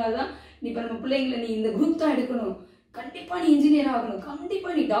ஸ்டடீஸ்லயும் அதே மாதிரிதான். இப்ப நம்ம பிள்ளைங்களை நீ இந்த குரூப் தான் எடுக்கணும், கண்டிப்பா நீ இன்ஜினியர் ஆகணும், கண்டிப்பா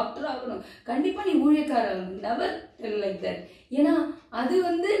நீ டாக்டர் ஆகணும், கண்டிப்பா நீ ஊழியக்கார ஆகணும், நெவர் லைக் தட். ஏன்னா அது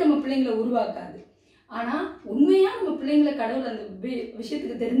வந்து நம்ம பிள்ளைங்களை உருவாக்காது. ஆனா உண்மையா நம்ம பிள்ளைங்களை கடவுள் அந்த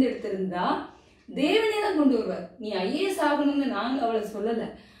விஷயத்துக்கு தெரிந்தெடுத்திருந்தா தேவனே தான் கொண்டு வருவார். நீ ஐஏஎஸ் ஆகணும்னு நாங்க அவளை சொல்லல,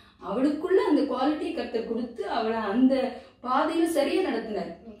 அவளுக்குள்ள அந்த குவாலிட்டியை கர்த்தர் கொடுத்து அவளை அந்த பாதையில சரியா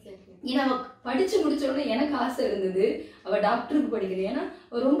நடத்தினார். ஏன்னா அவ படிச்சு முடிச்ச உடனே எனக்கு ஆசை இருந்தது அவ டாக்டருக்கு படிக்கிறேன், ஏன்னா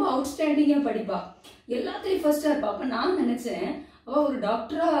அவ ரொம்ப அவுட்ஸ்டாண்டிங்கா படிப்பா, எல்லாத்துலயும் ஃபர்ஸ்டா இருப்பா. அப்ப நான் நினைச்சேன் அவ ஒரு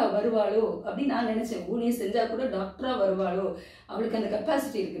டாக்டரா வருவாளோ அப்படின்னு நான் நினைச்சேன், ஊழியம் செஞ்சா கூட டாக்டரா வருவாளோ, அவளுக்கு அந்த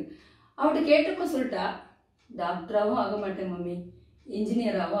கெப்பாசிட்டி இருக்கு. அவட்ட கேட்டப்ப சொல்லிட்டா, டாக்டராவும் ஆக மாட்டேன் மம்மி,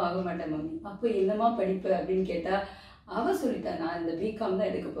 இன்ஜினியராகவும் ஆக மாட்டேன் மம்மி. அப்போ என்னமா படிப்ப அப்படின்னு கேட்டா, அவ சொல்லிட்டா, நான் இந்த பிகாம்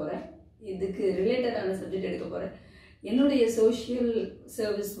தான் எடுக்க போறேன், இதுக்கு ரிலேட்டடான சப்ஜெக்ட் எடுக்க போறேன், என்னுடைய சோஷியல்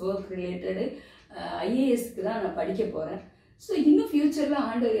சர்வீஸ் ஒர்க் ரிலேட்டடு ஐஏஎஸ்க்கு தான் நான் படிக்க போறேன். ஸோ இன்னும் ஃபியூச்சர்ல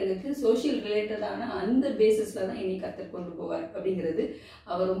ஆண்டவர் எனக்கு சோஷியல் ரிலேட்டடான அந்த பேசிஸ்ல தான் என்னை கர்த்தர் கொண்டு போவார் அப்படிங்கிறது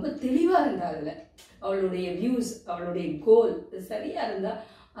அவள் ரொம்ப தெளிவா இருந்தா. அதுல அவளுடைய வியூஸ், அவளுடைய கோல் சரியா இருந்தா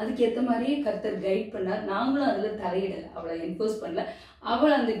அதுக்கேற்ற மாதிரியே கர்த்தர் கைட் பண்ணார். நாங்களும் அதுல தலையிடல, அவளை என்ஃபோர்ஸ் பண்ணல.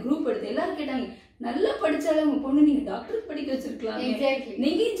 அவள் அந்த குரூப் எடுத்து எல்லாரும் கேட்டாங்க, நல்லா படிச்சாலும் உங்க பொண்ணு நீங்க டாக்டருக்கு படிக்க வச்சிருக்கலாமே,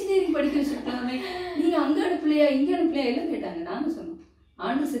 நீங்க இன்ஜினியரிங் படிக்க வச்சிருக்கலாமே, நீங்க அங்க அனுப்பலையா இங்க அனுப்பலையா எல்லாம் கேட்டாங்க. நாங்க சொன்னோம்,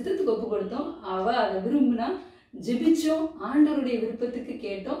 ஆண்டு சித்தத்துக்கு ஒப்பு கொடுத்தோம், அவ அதை விரும்பினா, ஜெபிச்சோம், ஆண்டவருடைய விருப்பத்துக்கு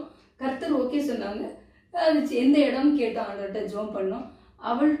கேட்டோம், கர்த்தர் ஓகே சொன்னாங்க. அது எந்த இடம் கேட்டோம், ஆண்டவர்கிட்ட ஜோம் பண்ணோம்,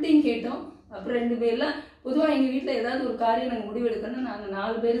 அவள்கிட்டையும் கேட்டோம். அப்புறம் 2 பேர்லாம் பொதுவாக எங்கள் வீட்டில் ஏதாவது ஒரு காரியம் நாங்கள் முடிவெடுக்கணும்னா நாங்கள்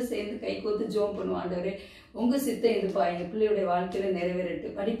 4 பேரும் சேர்ந்து கை கோத்து ஜோம் பண்ணுவோம். ஆண்டவரே உங்க சித்தம் இதுப்பா, எங்கள் பிள்ளையுடைய வாழ்க்கையில நிறைவேறட்டு,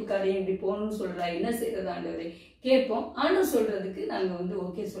 படிப்பு காரியம் இப்படி போகணும்னு சொல்றா, என்ன செய்யறது ஆண்டவரே கேட்போம். ஆண்டவர் சொல்றதுக்கு நாங்கள் வந்து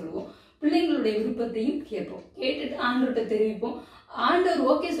ஓகே சொல்லுவோம், பிள்ளைங்களுடைய விருப்பத்தையும் கேட்போம், கேட்டுட்டு ஆண்டவர்கிட்ட தெரிவிப்போம். ஆண்டவர்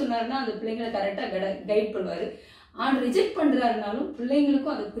ஓகே சொன்னாருன்னா அந்த பிள்ளைங்களை கரெக்டாக கைட் பண்ணுவாரு. ஆண்டவர் ரிஜெக்ட் பண்றாருனாலும்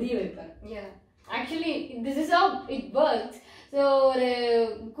பிள்ளைங்களுக்கும் அதை புரிய வைப்பாரு. Actually this is how it works. So ஒரு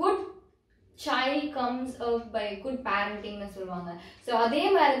good child comes out by good parenting னு சொல்லுவாங்க. ஸோ அதே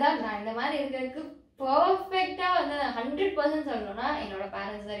மாதிரி தான் நான் இந்த மாதிரி இருக்கிறதுக்கு பர்ஃபெக்டா வந்து 100% சொல்லணும்னா என்னோட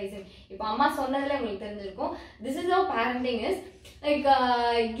பேரண்ட்ஸ் தான் ரீசன். இப்போ அம்மா சொன்னதுல உங்களுக்கு தெரிஞ்சிருக்கும், this is how parenting is like.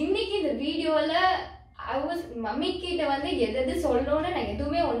 இன்னைக்கு இந்த வீடியோல I was மம்மி கிட்ட வந்து எது சொல்லணும்னு நான்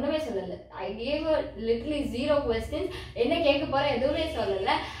எதுவுமே ஒண்ணுமே சொல்லல. I gave her literally 0 questions. என்ன கேட்க போறேன் எதுவுமே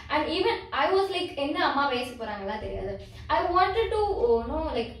சொல்லல. And even I was like என்ன அம்மா பேச போறாங்களா தெரியாது. I wanted to know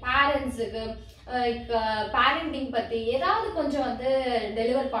like parents-க்கு like parenting பத்தி ஏதாவது கொஞ்சம் வந்து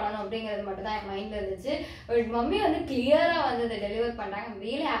டெலிவர் பண்ணணும் அப்படிங்கிறது மட்டும் தான் என் மைண்ட்ல இருந்துச்சு. பட் மம்மி வந்து கிளியரா வந்து அதை டெலிவர் பண்ணாங்க. I'm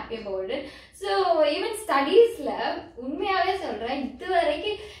really happy about it. So even ஸ்டடீஸ்ல உண்மையாவே சொல்றேன், இது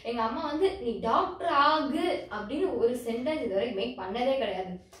வரைக்கும் எங்க அம்மா வந்து நீ டாக்டர் ஆகு அப்படின்னு ஒரு சென்டென்ஸ் இது வரைக்கும் மேக் பண்ணதே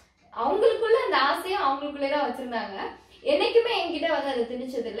கிடையாது. அவங்களுக்குள்ள அந்த ஆசையை அவங்களுக்குள்ளே தான் வச்சிருந்தாங்க. என்னைக்குமே என்கிட்ட வந்து அதை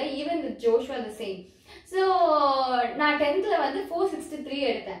திணிச்சது இல்லை. Even with Joshua the same. So நான் 10th வந்து 463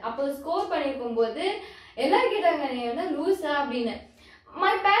 எடுத்தேன். அப்போ ஸ்கோர் பண்ணியிருக்கும் போது எல்லாரும் கேட்டாங்க நீ வந்து லூஸா அப்படின்னு.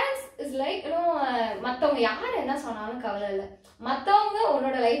 மை பேரண்ட்ஸ் இஸ் லைக் மற்றவங்க யார் என்ன சொன்னாலும் கவலை இல்லை, மற்றவங்க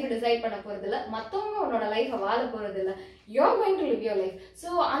உன்னோட லைஃப் டிசைட் பண்ண போறது இல்லை, மற்றவங்க உன்னோட லைஃபை வாழ போறது இல்லை, you are going to live your life.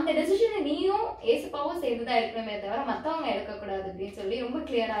 So அந்த டெசிஷனை நீயும் ஏசப்பாவும் சேர்ந்துதான் எடுக்கணுமே தவிர மற்றவங்க எடுக்கக்கூடாது அப்படின்னு சொல்லி ரொம்ப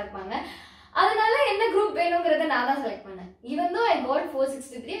கிளியரா இருப்பாங்க. அதனால என்ன குரூப் வேணுங்கிறத நான் தான் செலக்ட் பண்ணேன். Even though I got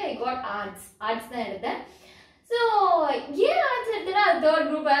 463, I got arts தான் எடுத்தேன். ஸோ ஏன் ஆர்ட்ஸ் எடுத்தேன்னா அது 3rd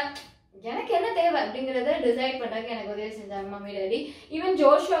குரூப்பை எனக்கு என்ன தேவை அப்படிங்கிறத டிசைட் பண்ணுறதுக்கு எனக்கு உதவி செஞ்சாங்க மம்மி டாடி. ஈவன்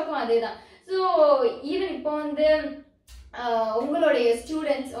ஜோஷுவாக்கும் அதே தான். ஸோ ஈவன் இப்போ வந்து உங்களுடைய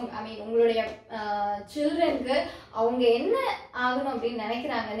ஸ்டூடெண்ட்ஸ் ஐ மீன் உங்களுடைய சில்ட்ரனுக்கு அவங்க என்ன ஆகணும் அப்படின்னு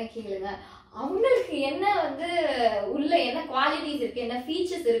நினைக்கிறாங்கன்னு கேளுங்க. அவங்களுக்கு என்ன வந்து உள்ள என்ன குவாலிட்டிஸ் இருக்கு, என்ன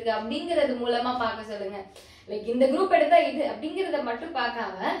ஃபீச்சர்ஸ் இருக்கு அப்படிங்கறது மூலமா பார்க்க சொல்லுங்க. லைக் இந்த குரூப் எடுத்தா இது அப்படிங்கறத மட்டும்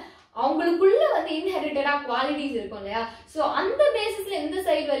பார்க்காம அவங்களுக்குள்ள வந்து இன்ஹெரிட்டடா குவாலிட்டிஸ் இருக்கும் இல்லையா, ஸோ அந்த பேசிஸ்ல இந்த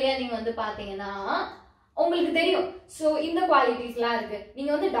சைடு வழியா நீங்க வந்து பாத்தீங்கன்னா உங்களுக்கு தெரியும். ஸோ இந்த குவாலிட்டிஸ்லாம் இருக்கு.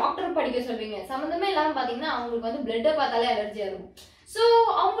 நீங்க வந்து டாக்டர் படிக்க சொல்வீங்க, சம்மந்தமே இல்லாம பாத்தீங்கன்னா அவங்களுக்கு வந்து பிளட்டை பார்த்தாலே அலர்ஜியா இருக்கும். ஸோ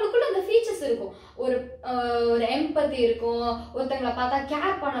அவங்களுக்குள்ள அந்த ஃபீச்சர்ஸ் இருக்கும், ஒரு எம்பத்தி இருக்கும், ஒருத்தங்களை பார்த்தா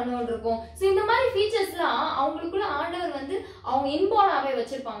கேர் பண்ணணும்னு இருக்கும். ஸோ இந்த மாதிரி ஃபீச்சர்ஸ்லாம் அவங்களுக்குள்ள ஆண்டவர் வந்து அவங்க இன்பார்னாவே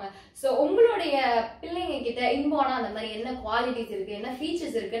வச்சிருப்பாங்க. ஸோ உங்களுடைய பிள்ளைங்க கிட்ட இன்பார்னா அந்த மாதிரி என்ன குவாலிட்டிஸ் இருக்கு, என்ன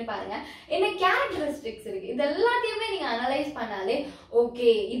ஃபீச்சர்ஸ் இருக்குன்னு பாருங்க, என்ன கேரக்டரிஸ்டிக்ஸ் இருக்கு, இது எல்லாத்தையுமே நீங்க அனலைஸ் பண்ணாலே ஓகே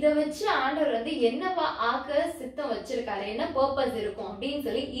இதை வச்சு ஆண்டவர் வந்து என்னவா ஆக்க சித்தம் வச்சிருக்காரு, என்ன பர்பஸ் இருக்கும் அப்படின்னு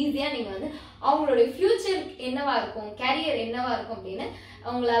சொல்லி ஈஸியா நீங்க வந்து அவங்களுடைய ஃபியூச்சர் என்னவா இருக்கும், கேரியர் என்னவா இருக்கும் அப்படின்னு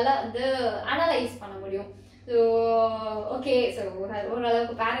அவங்களால வந்து அனலைஸ் பண்ண முடியும். ஸோ ஓகே, ஸோ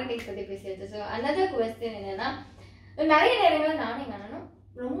ஓரளவுக்கு பேரண்டிங் பத்தி பேசியாச்சு. ஸோ அனதர் குவெஸ்டின் என்னன்னா, நிறைய நேரங்களில் நானும் எங்க அண்ணனும்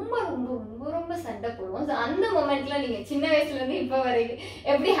ரொம்ப ரொம்ப ரொம்ப ரொம்ப சண்டை போடுவோம். ஸோ அந்த மொமெண்ட்ல நீங்க சின்ன வயசுல இருந்து இப்போ வரைக்கும்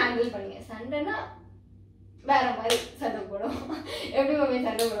எப்படி ஹேண்டில் பண்ணீங்க? சண்டைனா வேற மாதிரி சண்டை போடுவோம், எப்படி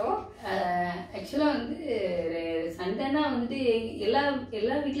சண்டை போடுவோம்? ஆக்சுவலாக வந்து சண்டைனா வந்துட்டு எல்லா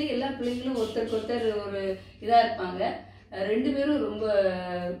வீட்லேயும் எல்லா பிள்ளைங்களும் ஒருத்தருக்கு ஒருத்தர் ஒரு இதாக இருப்பாங்க. ரெண்டு பேரும்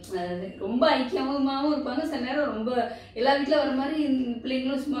ரொம்ப ஐக்கியமாகவும் இருப்பாங்க. சில நேரம் ரொம்ப எல்லா வீட்டில் வர மாதிரி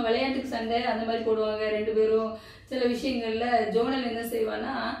பிள்ளைங்களும் சும்மா விளையாட்டுக்கு சண்டை அந்த மாதிரி போடுவாங்க ரெண்டு பேரும். சில விஷயங்கள்ல ஜோனல் என்ன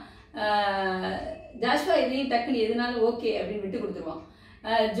செய்வான்னா, ஜாஷ்வா இதையும் டக்குன்னு எதுனாலும் ஓகே அப்படின்னு விட்டு கொடுத்துருவான்.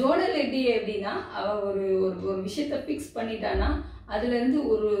 ஜோனல் எப்படின்னா அவ ஒரு ஒரு விஷயத்த ஃபிக்ஸ் பண்ணிட்டான்னா அதுல இருந்து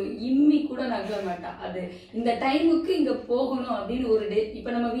ஒரு இம்மி கூட நகர மாட்டான். அது இந்த டைமுக்கு இங்க போகணும் அப்படின்னு ஒரு டே,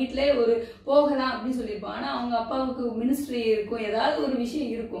 இப்ப நம்ம வீட்டிலே ஒரு போகலாம் அப்படின்னு சொல்லியிருப்போம். ஆனா அவங்க அப்பாவுக்கு மினிஸ்ட்ரி இருக்கும், ஏதாவது ஒரு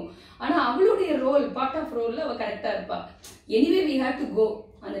விஷயம் இருக்கும். ஆனா அவளுடைய ரோல் பார்ட் ஆஃப் ரோல்ல அவ கரெக்டா இருப்பா. Anyway we have to go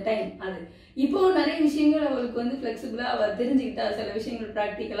அந்த டைம். அது இப்போ நிறைய விஷயங்கள் அவளுக்கு வந்து ஃபிளெக்சிபிளா அவ தெரிஞ்சுக்கிட்டா. சில விஷயங்கள்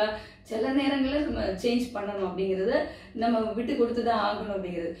ப்ராக்டிக்கலா சில நேரங்களில் நம்ம சேஞ்ச் பண்ணணும் அப்படிங்கிறத நம்ம விட்டு கொடுத்துதான் ஆகணும்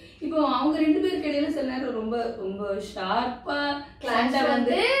அப்படிங்கிறது. இப்போ அவங்க ரெண்டு பேருக்கு இடையில சில நேரம் ரொம்ப ரொம்ப ஷார்ப்பா சண்டை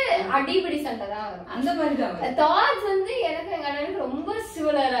வந்து அடிப்படி சண்டை தான் வரும். அந்த மாதிரி தான் தாட்ஸ் வந்து எனக்கு எங்க அண்ணனுக்கு ரொம்ப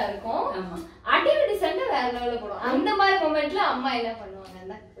சிமிலரா இருக்கும். ஆமா, அடிப்படி சண்டை வேற லெவல்ல போடும். அந்த மாதிரி மொமெண்ட்ல அம்மா என்ன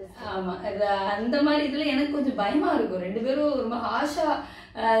பண்ணுவாங்க? ஆமா, அந்த மாதிரி இதுல எனக்கு கொஞ்சம் பயமா இருக்கும். ரெண்டு பேரும் ரொம்ப ஹாஷா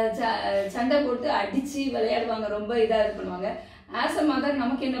சண்டை போட்டு அடிச்சு விளையாடுவாங்க, ரொம்ப இதா இது பண்ணுவாங்க. ஆஸ் அ மதர்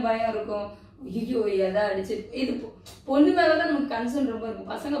நமக்கு என்ன பயம் இருக்கும்? ஐயோ எதா அடிச்சு, இது பொண்ணு மேலதான் நமக்கு கன்சர்ன் ரொம்ப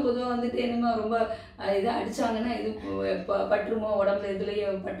இருக்கும். பசங்க பொதுவாக வந்துட்டு என்னமோ ரொம்ப இதை அடிச்சாங்கன்னா இது பட்டுருமோ, உடம்புல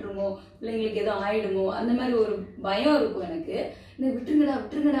இதுலயும் பட்டுருமோ, பிள்ளைங்களுக்கு எதுவும் ஆயிடுமோ, அந்த மாதிரி ஒரு பயம் இருக்கும் எனக்கு. இந்த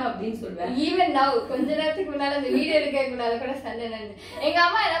விட்டுருங்கடா அப்படின்னு சொல்லுவேன். ஈவன் நான் கொஞ்ச நேரத்துக்கு முன்னால அந்த வீடியோ எடுக்கிறதுக்குனால கூட சண்டை நடந்து எங்க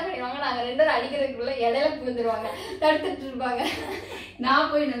அம்மா என்ன பண்ணிடுவாங்க, நாங்க ரெண்டு பேரும் அடிக்கிறதுக்குள்ள இடையில புகுந்துருவாங்க, தடுத்துட்டு இருப்பாங்க. நான்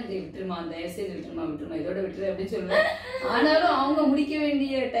போய் நினைச்சு விட்டுருமா, அந்த எஸ்ஏஜ் விட்டுருமா இதோட விட்டுரு அப்படின்னு சொல்லுவேன். ஆனாலும் அவங்க முடிக்க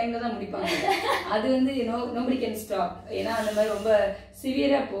வேண்டிய டைம்ல தான் முடிப்பாங்க. அது வந்து நோபடி கேன் ஸ்டாப். ஏன்னா அந்த மாதிரி ரொம்ப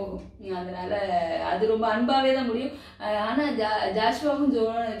சிவியரா போகும். அதனால அது ரொம்ப அன்பாவே தான் முடியும். ஆனா ஜாஷ்வாவும்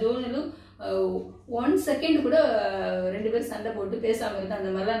ஜோனலும் 1 செகண்ட் கூட ரெண்டு பேரும் சண்டை போட்டு பேசாம இருக்கு அந்த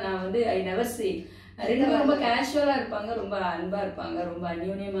மாதிரிலாம் நான் வந்து ஐ நெவர் சீ. ரெண்டு பேரும் ரொம்ப கேஷுவலா இருப்பாங்க, ரொம்ப அன்பா இருப்பாங்க, ரொம்ப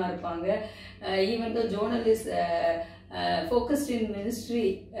அந்யோன்யமா இருப்பாங்க. Even though zonal is focused in ministry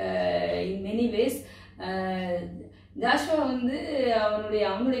in many ways. Joshua வந்து அவனுடைய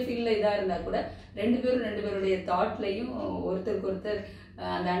ஃபீல்ட்ல இதா இருந்தா கூட ரெண்டு பேருடைய தாட்லையும் ஒருத்தருக்கு ஒருத்தர்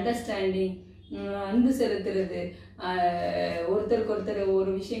அந்த அண்டர்ஸ்டாண்டிங், அன்பு செலுத்துறது, ஒருத்தருக்கு ஒருத்தர் ஒரு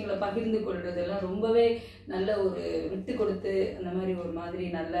விஷயங்களை பகிர்ந்து கொள்றது எல்லாம் ரொம்பவே நல்ல ஒரு விட்டு கொடுத்து அந்த மாதிரி ஒரு மாதிரி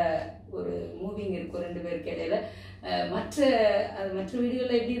நல்ல ஒரு மூவிங் இருக்கும் ரெண்டு பேருக்கு இடையில. மற்ற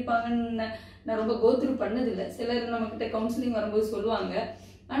வீடியோல எப்படி இருப்பாங்கன்னு நான் ரொம்ப கோத்ரூ பண்ணதில்லை. சிலர் நம்ம கிட்ட கவுன்சிலிங் வரும்போது சொல்லுவாங்க.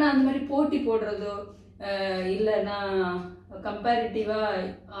 ஆனா அந்த மாதிரி போட்டி போடுறதோ இல்லைன்னா கம்பேரிட்டிவா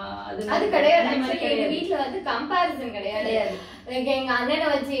அது கிடையாது. வீட்டுல வந்து கம்பேரிசன் கிடையாது. எங்க அண்ணனை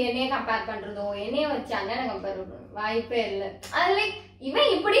வச்சு என்னைய கம்பேர் பண்றதோ, என்னைய வச்சு அண்ணனை கம்பேர் பண்றதோ வாய்ப்பே இல்லை. அது லைக்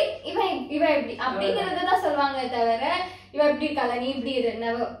இவன் இப்படி இவன் இப்படி அப்படிங்கறதான் சொல்லுவாங்க தவிர இவன் இப்படி இருக்கல நீ இப்படி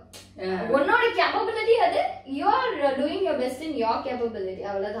என்னவோ உன்னோட கேப்பபிலிட்டி, அது you are doing your best in your capability,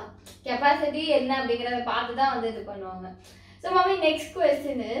 அவ்வளவுதான். கெப்பாசிட்டி என்ன அப்படிங்கறத பார்த்துதான் வந்து இது பண்ணுவாங்க. So mummy next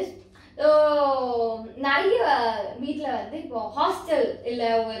question is, நிறைய வீட்டுல வந்து இப்போ ஹாஸ்டல் இல்ல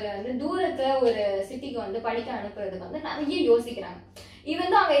ஒரு வந்து தூரத்துல ஒரு சிட்டிக்கு வந்து படிக்க அனுப்புறதுக்கு வந்து நிறைய யோசிக்கிறாங்க.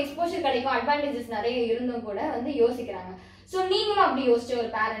 ஈவன் தான் அங்க எக்ஸ்போஷர் கிடைக்கும், அட்வான்டேஜஸ் நிறைய இருந்தும் கூட வந்து யோசிக்கிறாங்க. ஸோ நீங்களும் அப்படி யோசிச்ச ஒரு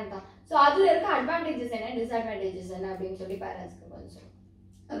பேரண்ட் தான். ஸோ அதுல இருக்க அட்வான்டேஜஸ் என்ன, டிஸ்அட்வான்டேஜஸ் என்ன அப்படின்னு சொல்லி பேரண்ட்ஸ்க்கு கொஞ்சம்.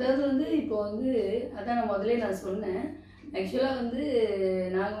 அதாவது வந்து இப்போ வந்து அதான் நான் முதல்ல சொன்னேன், ஆக்சுவலாக வந்து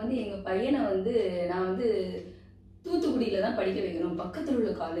நாங்கள் வந்து எங்கள் பையனை வந்து நான் வந்து தூத்துக்குடியில் தான் படிக்க வைக்கணும், பக்கத்தில்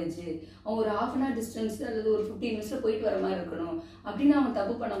உள்ள காலேஜ், அவன் ஒரு ½ அன் ஹவர் டிஸ்டன்ஸ் அல்லது ஒரு 15 மினிட்ஸில் போயிட்டு வர மாதிரி இருக்கணும் அப்படின்னு அவன்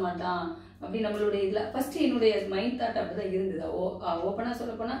தப்பு பண்ண மாட்டான் அப்படி நம்மளுடைய இதில் ஃபஸ்ட்டு என்னுடைய மைண்ட் தாட் அப்படி தான் இருந்தது. ஓப்பனாக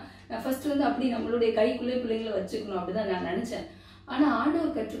சொல்லப்போனால் நான் ஃபஸ்ட்டு வந்து அப்படி நம்மளுடைய கைக்குள்ளே பிள்ளைங்களை வச்சுக்கணும் அப்படி தான் நான் நினச்சேன். ஆனால்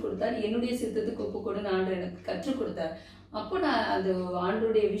ஆண்டவர் கற்றுக் கொடுத்தார், என்னுடைய சித்தத்துக்கு ஒப்பு கொடுன்னு ஆண்டவர் எனக்கு கற்றுக் கொடுத்தார். அப்போ நான் அந்த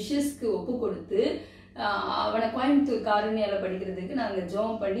ஆண்டோடைய விஷஸ்க்கு ஒப்பு கொடுத்து அவனை கோயம்புத்தூர் காரணியால் படிக்கிறதுக்கு நாங்கள்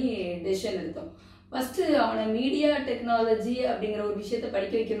ஜாம் பண்ணி டெசிஷன் எடுத்தோம். ஃபஸ்ட்டு அவனை மீடியா டெக்னாலஜி அப்படிங்கிற ஒரு விஷயத்த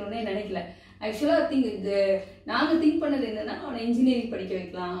படிக்க வைக்கணும்னே நினைக்கல. ஆக்சுவலாக நாங்கள் திங்க் பண்ணது என்னென்னா அவனை இன்ஜினியரிங் படிக்க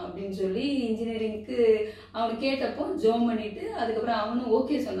வைக்கலாம் அப்படின்னு சொல்லி இன்ஜினியரிங்க்கு அவனை கேட்டப்போ ஜாம் பண்ணிவிட்டு அதுக்கப்புறம் அவனும்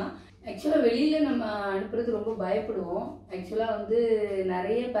ஓகே சொன்னான். ஆக்சுவலாக வெளியில் நம்ம அனுப்புறது ரொம்ப பயப்படுவோம். ஆக்சுவலாக வந்து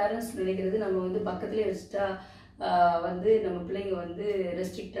நிறைய பேரண்ட்ஸ் நினைக்கிறது நம்ம வந்து பக்கத்துலேயே வச்சுட்டா வந்து நம்ம பிள்ளைங்க வந்து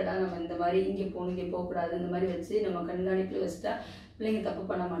ரெஸ்ட்ரிக்டடாக நம்ம இந்த மாதிரி இங்கே போகணும் இங்கே போகக்கூடாது இந்த மாதிரி வச்சு நம்ம கண்காணிப்பில் வச்சுட்டா பிள்ளைங்க தப்பு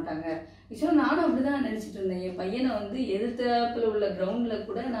பண்ண மாட்டாங்க. ஆக்சுவலாக நானும் அப்படி தான் நினச்சிட்டு இருந்தேன். என் பையனை வந்து எதிர்த்தாப்பில் உள்ள கிரவுண்டில்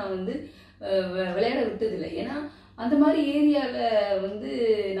கூட நான் வந்து விளையாட விட்டதில்லை. ஏன்னா அந்த மாதிரி ஏரியாவில் வந்து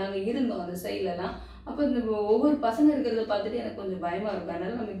நாங்கள் இருந்தோம் அந்த சைட்லலாம். அப்போ இந்த ஒவ்வொரு பசங்க இருக்கிறத பார்த்துட்டு எனக்கு கொஞ்சம் பயமாக இருக்கும்.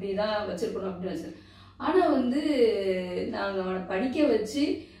 அதனால நம்ம இப்படி தான் வச்சுருக்கணும் அப்படின்னு வச்சுருக்கேன். ஆனால் வந்து நாங்கள் அவனை படிக்க வச்சு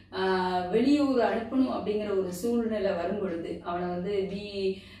வெளியூர் அனுப்பணும் அப்படிங்கிற ஒரு சூழ்நிலை வரும் பொழுது அவனை வந்து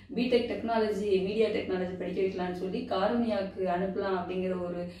பிடெக் டெக்னாலஜி மீடியா டெக்னாலஜி படிக்க வைக்கலான்னு சொல்லி காரணியாவுக்கு அனுப்பலாம் அப்படிங்கிற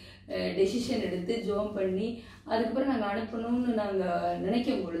ஒரு டெசிஷன் எடுத்து ஜோம் பண்ணி அதுக்கப்புறம் நாங்கள் அனுப்பணும்னு நாங்கள்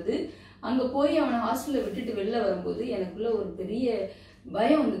நினைக்கும் பொழுது அங்கே போய் அவனை ஹாஸ்டலில் விட்டுட்டு வெளில வரும்போது எனக்குள்ள ஒரு பெரிய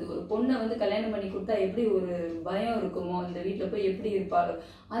பயம் வந்தது. ஒரு பொண்ணை வந்து கல்யாணம் பண்ணி கொடுத்தா எப்படி ஒரு பயம் இருக்குமோ, இந்த வீட்டில் போய் எப்படி இருப்பாரோ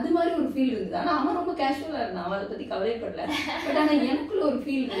அது மாதிரி ஒரு ஃபீல் இருந்தது. ஆனால் அவன் ரொம்ப கேஷுவலாக இருந்தான், அவன் அதை பற்றி கவலைப்படல. பட் ஆனால் எனக்குள்ள ஒரு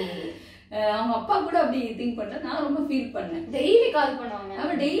ஃபீல் இருந்தது. அவங்க அப்பா கூட அப்படி திங்க் பண்ணல, நான் ரொம்ப ஃபீல் பண்ணேன். டெய்லி கால் பண்ணுவாங்க.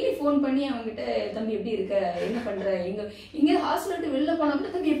 அவன் டெய்லி ஃபோன் பண்ணி அவங்ககிட்ட தம்பி எப்படி இருக்க, என்ன பண்ற, இங்கே ஹாஸ்டல் விட்டு வெளில போனா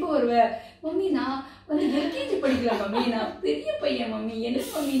கூட தம்பி எப்போ வருவ, மம்மி நான் வந்து எல்கேஜி படிக்கலாம் மம்மி, நான் பெரிய பையன் மம்மி, என்ன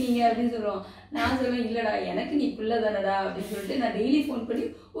மம்மி நீங்க அப்படின்னு சொல்லுவான். நான் சொல்லுவேன் இல்லடா எனக்கு நீ பிள்ளை தானடா அப்படின்னு சொல்லிட்டு நான் டெய்லி ஃபோன் பண்ணி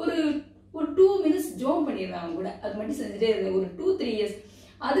ஒரு 2 மினிட்ஸ் ஜோம் பண்ணிடுறேன் அவன் கூட. அது மட்டும் செஞ்சுட்டே இருந்தேன் ஒரு 2-3 இயர்ஸ்.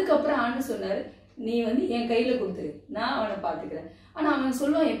 அதுக்கப்புறம் ஆண்டு சொன்னாரு நீ வந்து என் கையில கொடுத்துரு, நான் அவனை பார்த்துக்கிறேன். ஆனா அவன்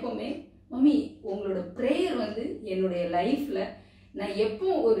சொல்லுவான் எப்பவுமே, மம்மி உங்களோட ப்ரேயர் வந்து என்னுடைய லைஃப்ல நான் எப்போ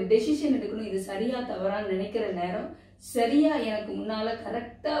ஒரு டெசிஷன் எடுக்கணும் இது சரியா தவறான்னு நினைக்கிற நேரம் சரியா எனக்கு முன்னால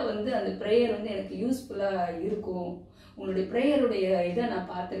கரெக்டா வந்து அந்த ப்ரேயர் வந்து எனக்கு யூஸ்ஃபுல்லா இருக்கும், உங்களுடைய ப்ரேயருடைய இதை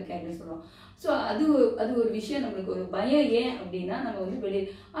நான் பார்த்துருக்கேன் அப்படின்னு சொல்லுவோம். ஸோ அது ஒரு விஷயம். நம்மளுக்கு ஒரு பயம் ஏன் அப்படின்னா நம்ம வந்து வெளியே,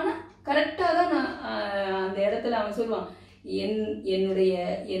 ஆனால் கரெக்டாக தான் நான் அந்த இடத்துல அவன் சொல்லுவான் என்னுடைய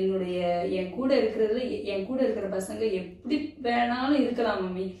என் கூட இருக்கிறதுல என் கூட இருக்கிற பசங்க எப்படி வேணாலும் இருக்கலாம்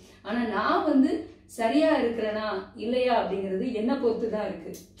மம்மி, ஆனா நான் வந்து சரியா இருக்கிறேனா இல்லையா அப்படிங்கிறது என்ன பொறுத்து தான்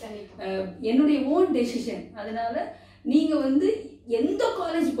இருக்கு, என்னுடைய ஓன் டெசிஷன். அதனால நீங்க வந்து எந்த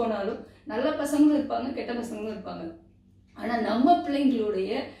காலேஜ் போனாலும் நல்ல பசங்களும் இருப்பாங்க கெட்ட பசங்களும் இருப்பாங்க. ஆனா நம்ம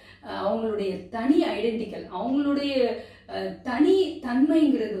பிள்ளைங்களுடைய அவங்களுடைய தனி ஐடென்டிக்கல் அவங்களுடைய தனி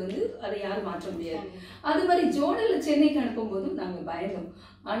தன்மைங்கிறது வந்து அதை யாரும் மாற்ற முடியாது. அது மாதிரி ஜோனல்ல சென்னைக்கு அனுப்பும் போதும் நாங்க பயந்தோம்.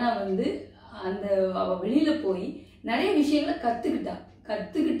 ஆனா வந்து அந்த அவ வெளியில போய் நிறைய விஷயங்களை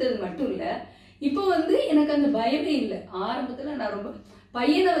கத்துக்கிட்டது மட்டும் இல்ல, இப்போ வந்து எனக்கு அந்த பயமே இல்லை. ஆரம்பத்துல நான் ரொம்ப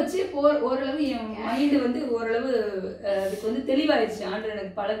பையனை வச்சு ஓரளவு என் மைண்டு வந்து ஓரளவு அதுக்கு வந்து தெளிவாயிடுச்சு, ஆண்டு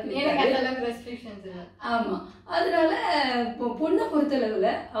எனக்கு பழக்கி. ஆமா, அதனால இப்போ பொண்ணை பொறுத்தளவுல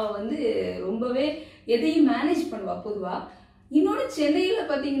அவ வந்து ரொம்பவே எதையும் மேனேஜ் பண்ணுவா பொதுவா. இன்னொன்று சென்னையில்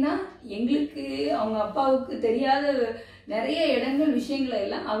பார்த்தீங்கன்னா எங்களுக்கு அவங்க அப்பாவுக்கு தெரியாத நிறைய இடங்கள் விஷயங்களை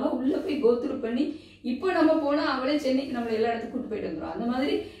எல்லாம் அவள் உள்ளே போய் கோத்ரூ பண்ணி இப்போ நம்ம போனால் அவளே சென்னைக்கு நம்மளை எல்லா இடத்துக்கும் கூட்டு போயிட்டு வந்துடும். அந்த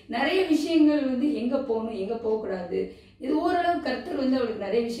மாதிரி நிறைய விஷயங்கள் வந்து எங்கே போகணும் எங்கே போகக்கூடாது இது ஓரளவு கர்த்தர் வந்து அவளுக்கு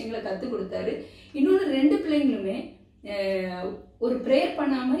நிறைய விஷயங்களை கற்றுக் கொடுத்தாரு. இன்னொன்று 2 பிள்ளைங்களுமே ஒரு ப்ரேயர்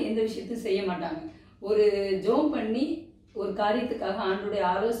பண்ணாமல் எந்த விஷயத்தையும் செய்ய மாட்டாங்க. ஒரு ஜோம் பண்ணி ஒரு காரியத்துக்காக ஆண்டோடைய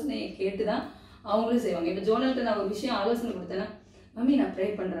ஆலோசனையை கேட்டு தான் அவங்களும் செய்வாங்க. இப்போ ஜோனல்கிட்ட நான் ஒரு விஷயம் ஆலோசனை கொடுத்தேன்னா, மம்மி நான் ப்ரே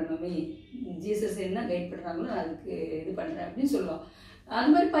பண்ணுறேன் மம்மி, ஜீசஸ் என்ன கைட் பண்ணுறாங்களோ நான் அதுக்கு இது பண்ணுறேன் அப்படின்னு சொல்லுவாள்.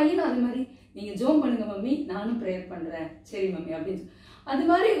 அது மாதிரி பையனும் அது மாதிரி நீங்கள் ஜோம் பண்ணுங்க மம்மி நானும் ப்ரேயர் பண்ணுறேன் சரி மம்மி அப்படின்னு அது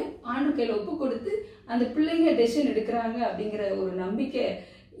மாதிரி ஆண்டு கையில் ஒப்பு கொடுத்து அந்த பிள்ளைங்க டெசிஷன் எடுக்கிறாங்க அப்படிங்கிற ஒரு நம்பிக்கை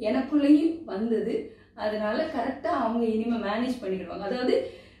எனக்குள்ளேயும் வந்தது. அதனால கரெக்டாக அவங்க இனிமேல் மேனேஜ் பண்ணிக்கிடுவாங்க. அதாவது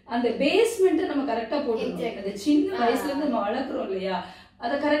அந்த பேஸ்மெண்ட்டை நம்ம கரெக்டாக போட்டுருக்கோம். அந்த சின்ன வயசுலேருந்து நம்ம வளர்க்குறோம் இல்லையா,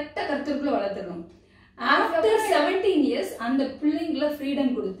 அதை கரெக்டாக கருத்துக்குள்ள வளர்த்துடணும். ஆஃப்டர் 17 இயர்ஸ் அந்த பிள்ளைங்களை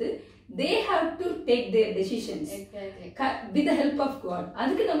ஃப்ரீடம் கொடுத்து they have to take their decisions with the help of God.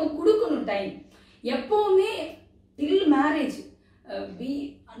 அதுக்கு நம்ம கொடுக்கணும் டைம். எப்பவுமே till marriage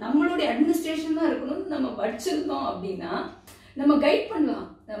நம்மளுடைய அட்மினிஸ்ட்ரேஷன் தான் இருக்கணும். நம்ம வச்சிருந்தோம் அப்படின்னா நம்ம கைட் பண்ணலாம்,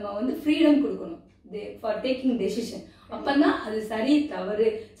 நம்ம வந்து ஃப்ரீடம் கொடுக்கணும் ஃபார் டேக்கிங் டெசிஷன். அப்பதான் அது சரி தவறு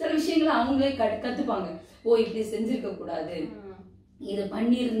சில விஷயங்களை அவங்களே கத்துப்பாங்க. ஓ இப்படி செஞ்சிருக்க கூடாது, இதை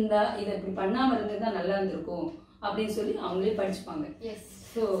பண்ணியிருந்தா இதை இப்படி பண்ணாம இருந்திருந்தா நல்லா இருந்திருக்கும் அப்படின்னு சொல்லி அவங்களே படிச்சுப்பாங்க.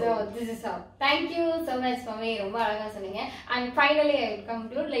 So this is all. Thank you so much mummy, ரொம்ப அழகா சொன்னீங்க. And finally I will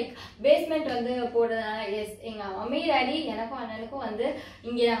conclude like basement வந்து போடுறதுனால எஸ் எங்க மம்மி டாடி எனக்கும் அண்ணனுக்கும் வந்து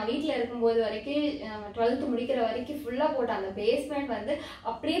இங்கே நாங்கள் வீட்டில் இருக்கும்போது வரைக்கும் 12th முடிக்கிற வரைக்கும் ஃபுல்லாக போட்ட அந்த பேஸ்மெண்ட் வந்து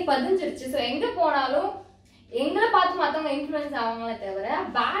அப்படியே பதிஞ்சிருச்சு. ஸோ எங்கே போனாலும் எங்களை பார்த்து மற்றவங்க இன்ஃப்ளூயன்ஸ் ஆவாங்களே தவிர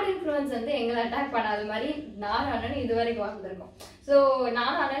பேட் இன்ஃப்ளூயன்ஸ் வந்து எங்களை அட்டாக் பண்ணாத மாதிரி நானும் அண்ணனும் இது வரைக்கும் வந்திருக்கோம். ஸோ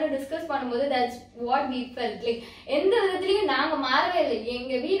நானும் அண்ணனும் டிஸ்கஸ் பண்ணும்போது that's what we felt. Like எந்த விதத்துலையும் நாங்கள் மாறவே இல்லை.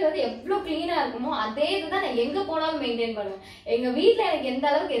 எங்கள் வீடு வந்து எவ்வளோ க்ளீனாக இருக்குமோ அதே இதுதான் நான் எங்கே போனாலும் மெயின்டைன் பண்ணுவேன். எங்கள் வீட்டில் எனக்கு எந்த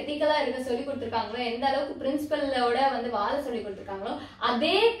அளவுக்கு எத்திக்கலாக இருக்க சொல்லி கொடுத்துருக்காங்களோ, எந்த அளவுக்கு பிரின்சிபலோட வந்து வாழ சொல்லி கொடுத்துருக்காங்களோ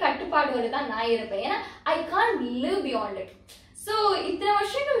அதே கட்டுப்பாடோடு தான் நான் இருப்பேன். ஏன்னா I can't live beyond it. So இத்தனை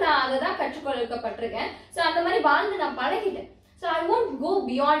வருஷங்கள் நான் அதை தான் கற்றுக்கொடுக்கப்பட்டிருக்கேன். ஸோ அந்த மாதிரி வாழ்ந்து நான் பழகிட்டேன். So I won't go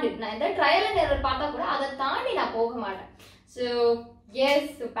beyond it. நான் எந்த ட்ரையல் அண்ட் எரர் பார்த்தா கூட அதை தாண்டி நான் போக மாட்டேன். ஸோ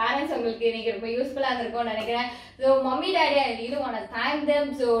எஸ் பேரண்ட்ஸ் உங்களுக்கு இன்னைக்கு ரொம்ப யூஸ்ஃபுல்லாக இருந்திருக்கும்னு நினைக்கிறேன். So mummy daddy I really want to thank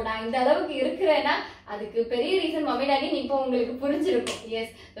them. So நான் இந்த அளவுக்கு இருக்கிறேன்னா அதுக்கு பெரிய ரீசன் மம்மி டாடி இப்போ உங்களுக்கு புரிஞ்சிருக்கும்.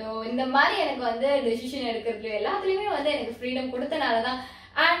 எஸ் ஸோ இந்த மாதிரி எனக்கு வந்து டெசிஷன் எடுக்கிறதுல எல்லாத்துலேயுமே வந்து எனக்கு ஃப்ரீடம் கொடுத்தனால தான்.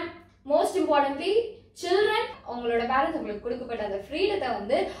 அண்ட் மோஸ்ட் இம்பார்ட்டன்ட்லி சில்ட்ரன் உங்களோட பேரண்ட்ஸ் உங்களுக்கு கொடுக்கப்பட்ட அந்த ஃப்ரீடத்தை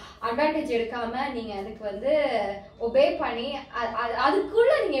வந்து அட்வான்டேஜ் எடுக்காம நீங்க அதுக்கு வந்து ஒபே பண்ணி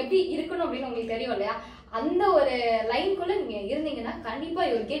அதுக்குள்ள நீங்க எப்படி இருக்கணும் அப்படின்னு உங்களுக்கு தெரியும் இல்லையா, அந்த ஒரு லைன்குள்ள நீங்க இருந்தீங்கன்னா கண்டிப்பா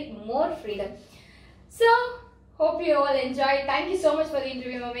you will get more freedom. So hope you all enjoyed. Thank you so much for the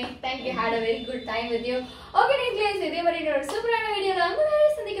interview mummy. Thank you, had a very good time with you. Okay guys, இதே மாதிரி ஒரு சூப்பரான வீடியோல உங்களை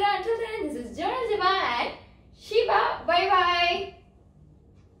சந்திக்கிறேன். Until then, this is Jonal Jeba and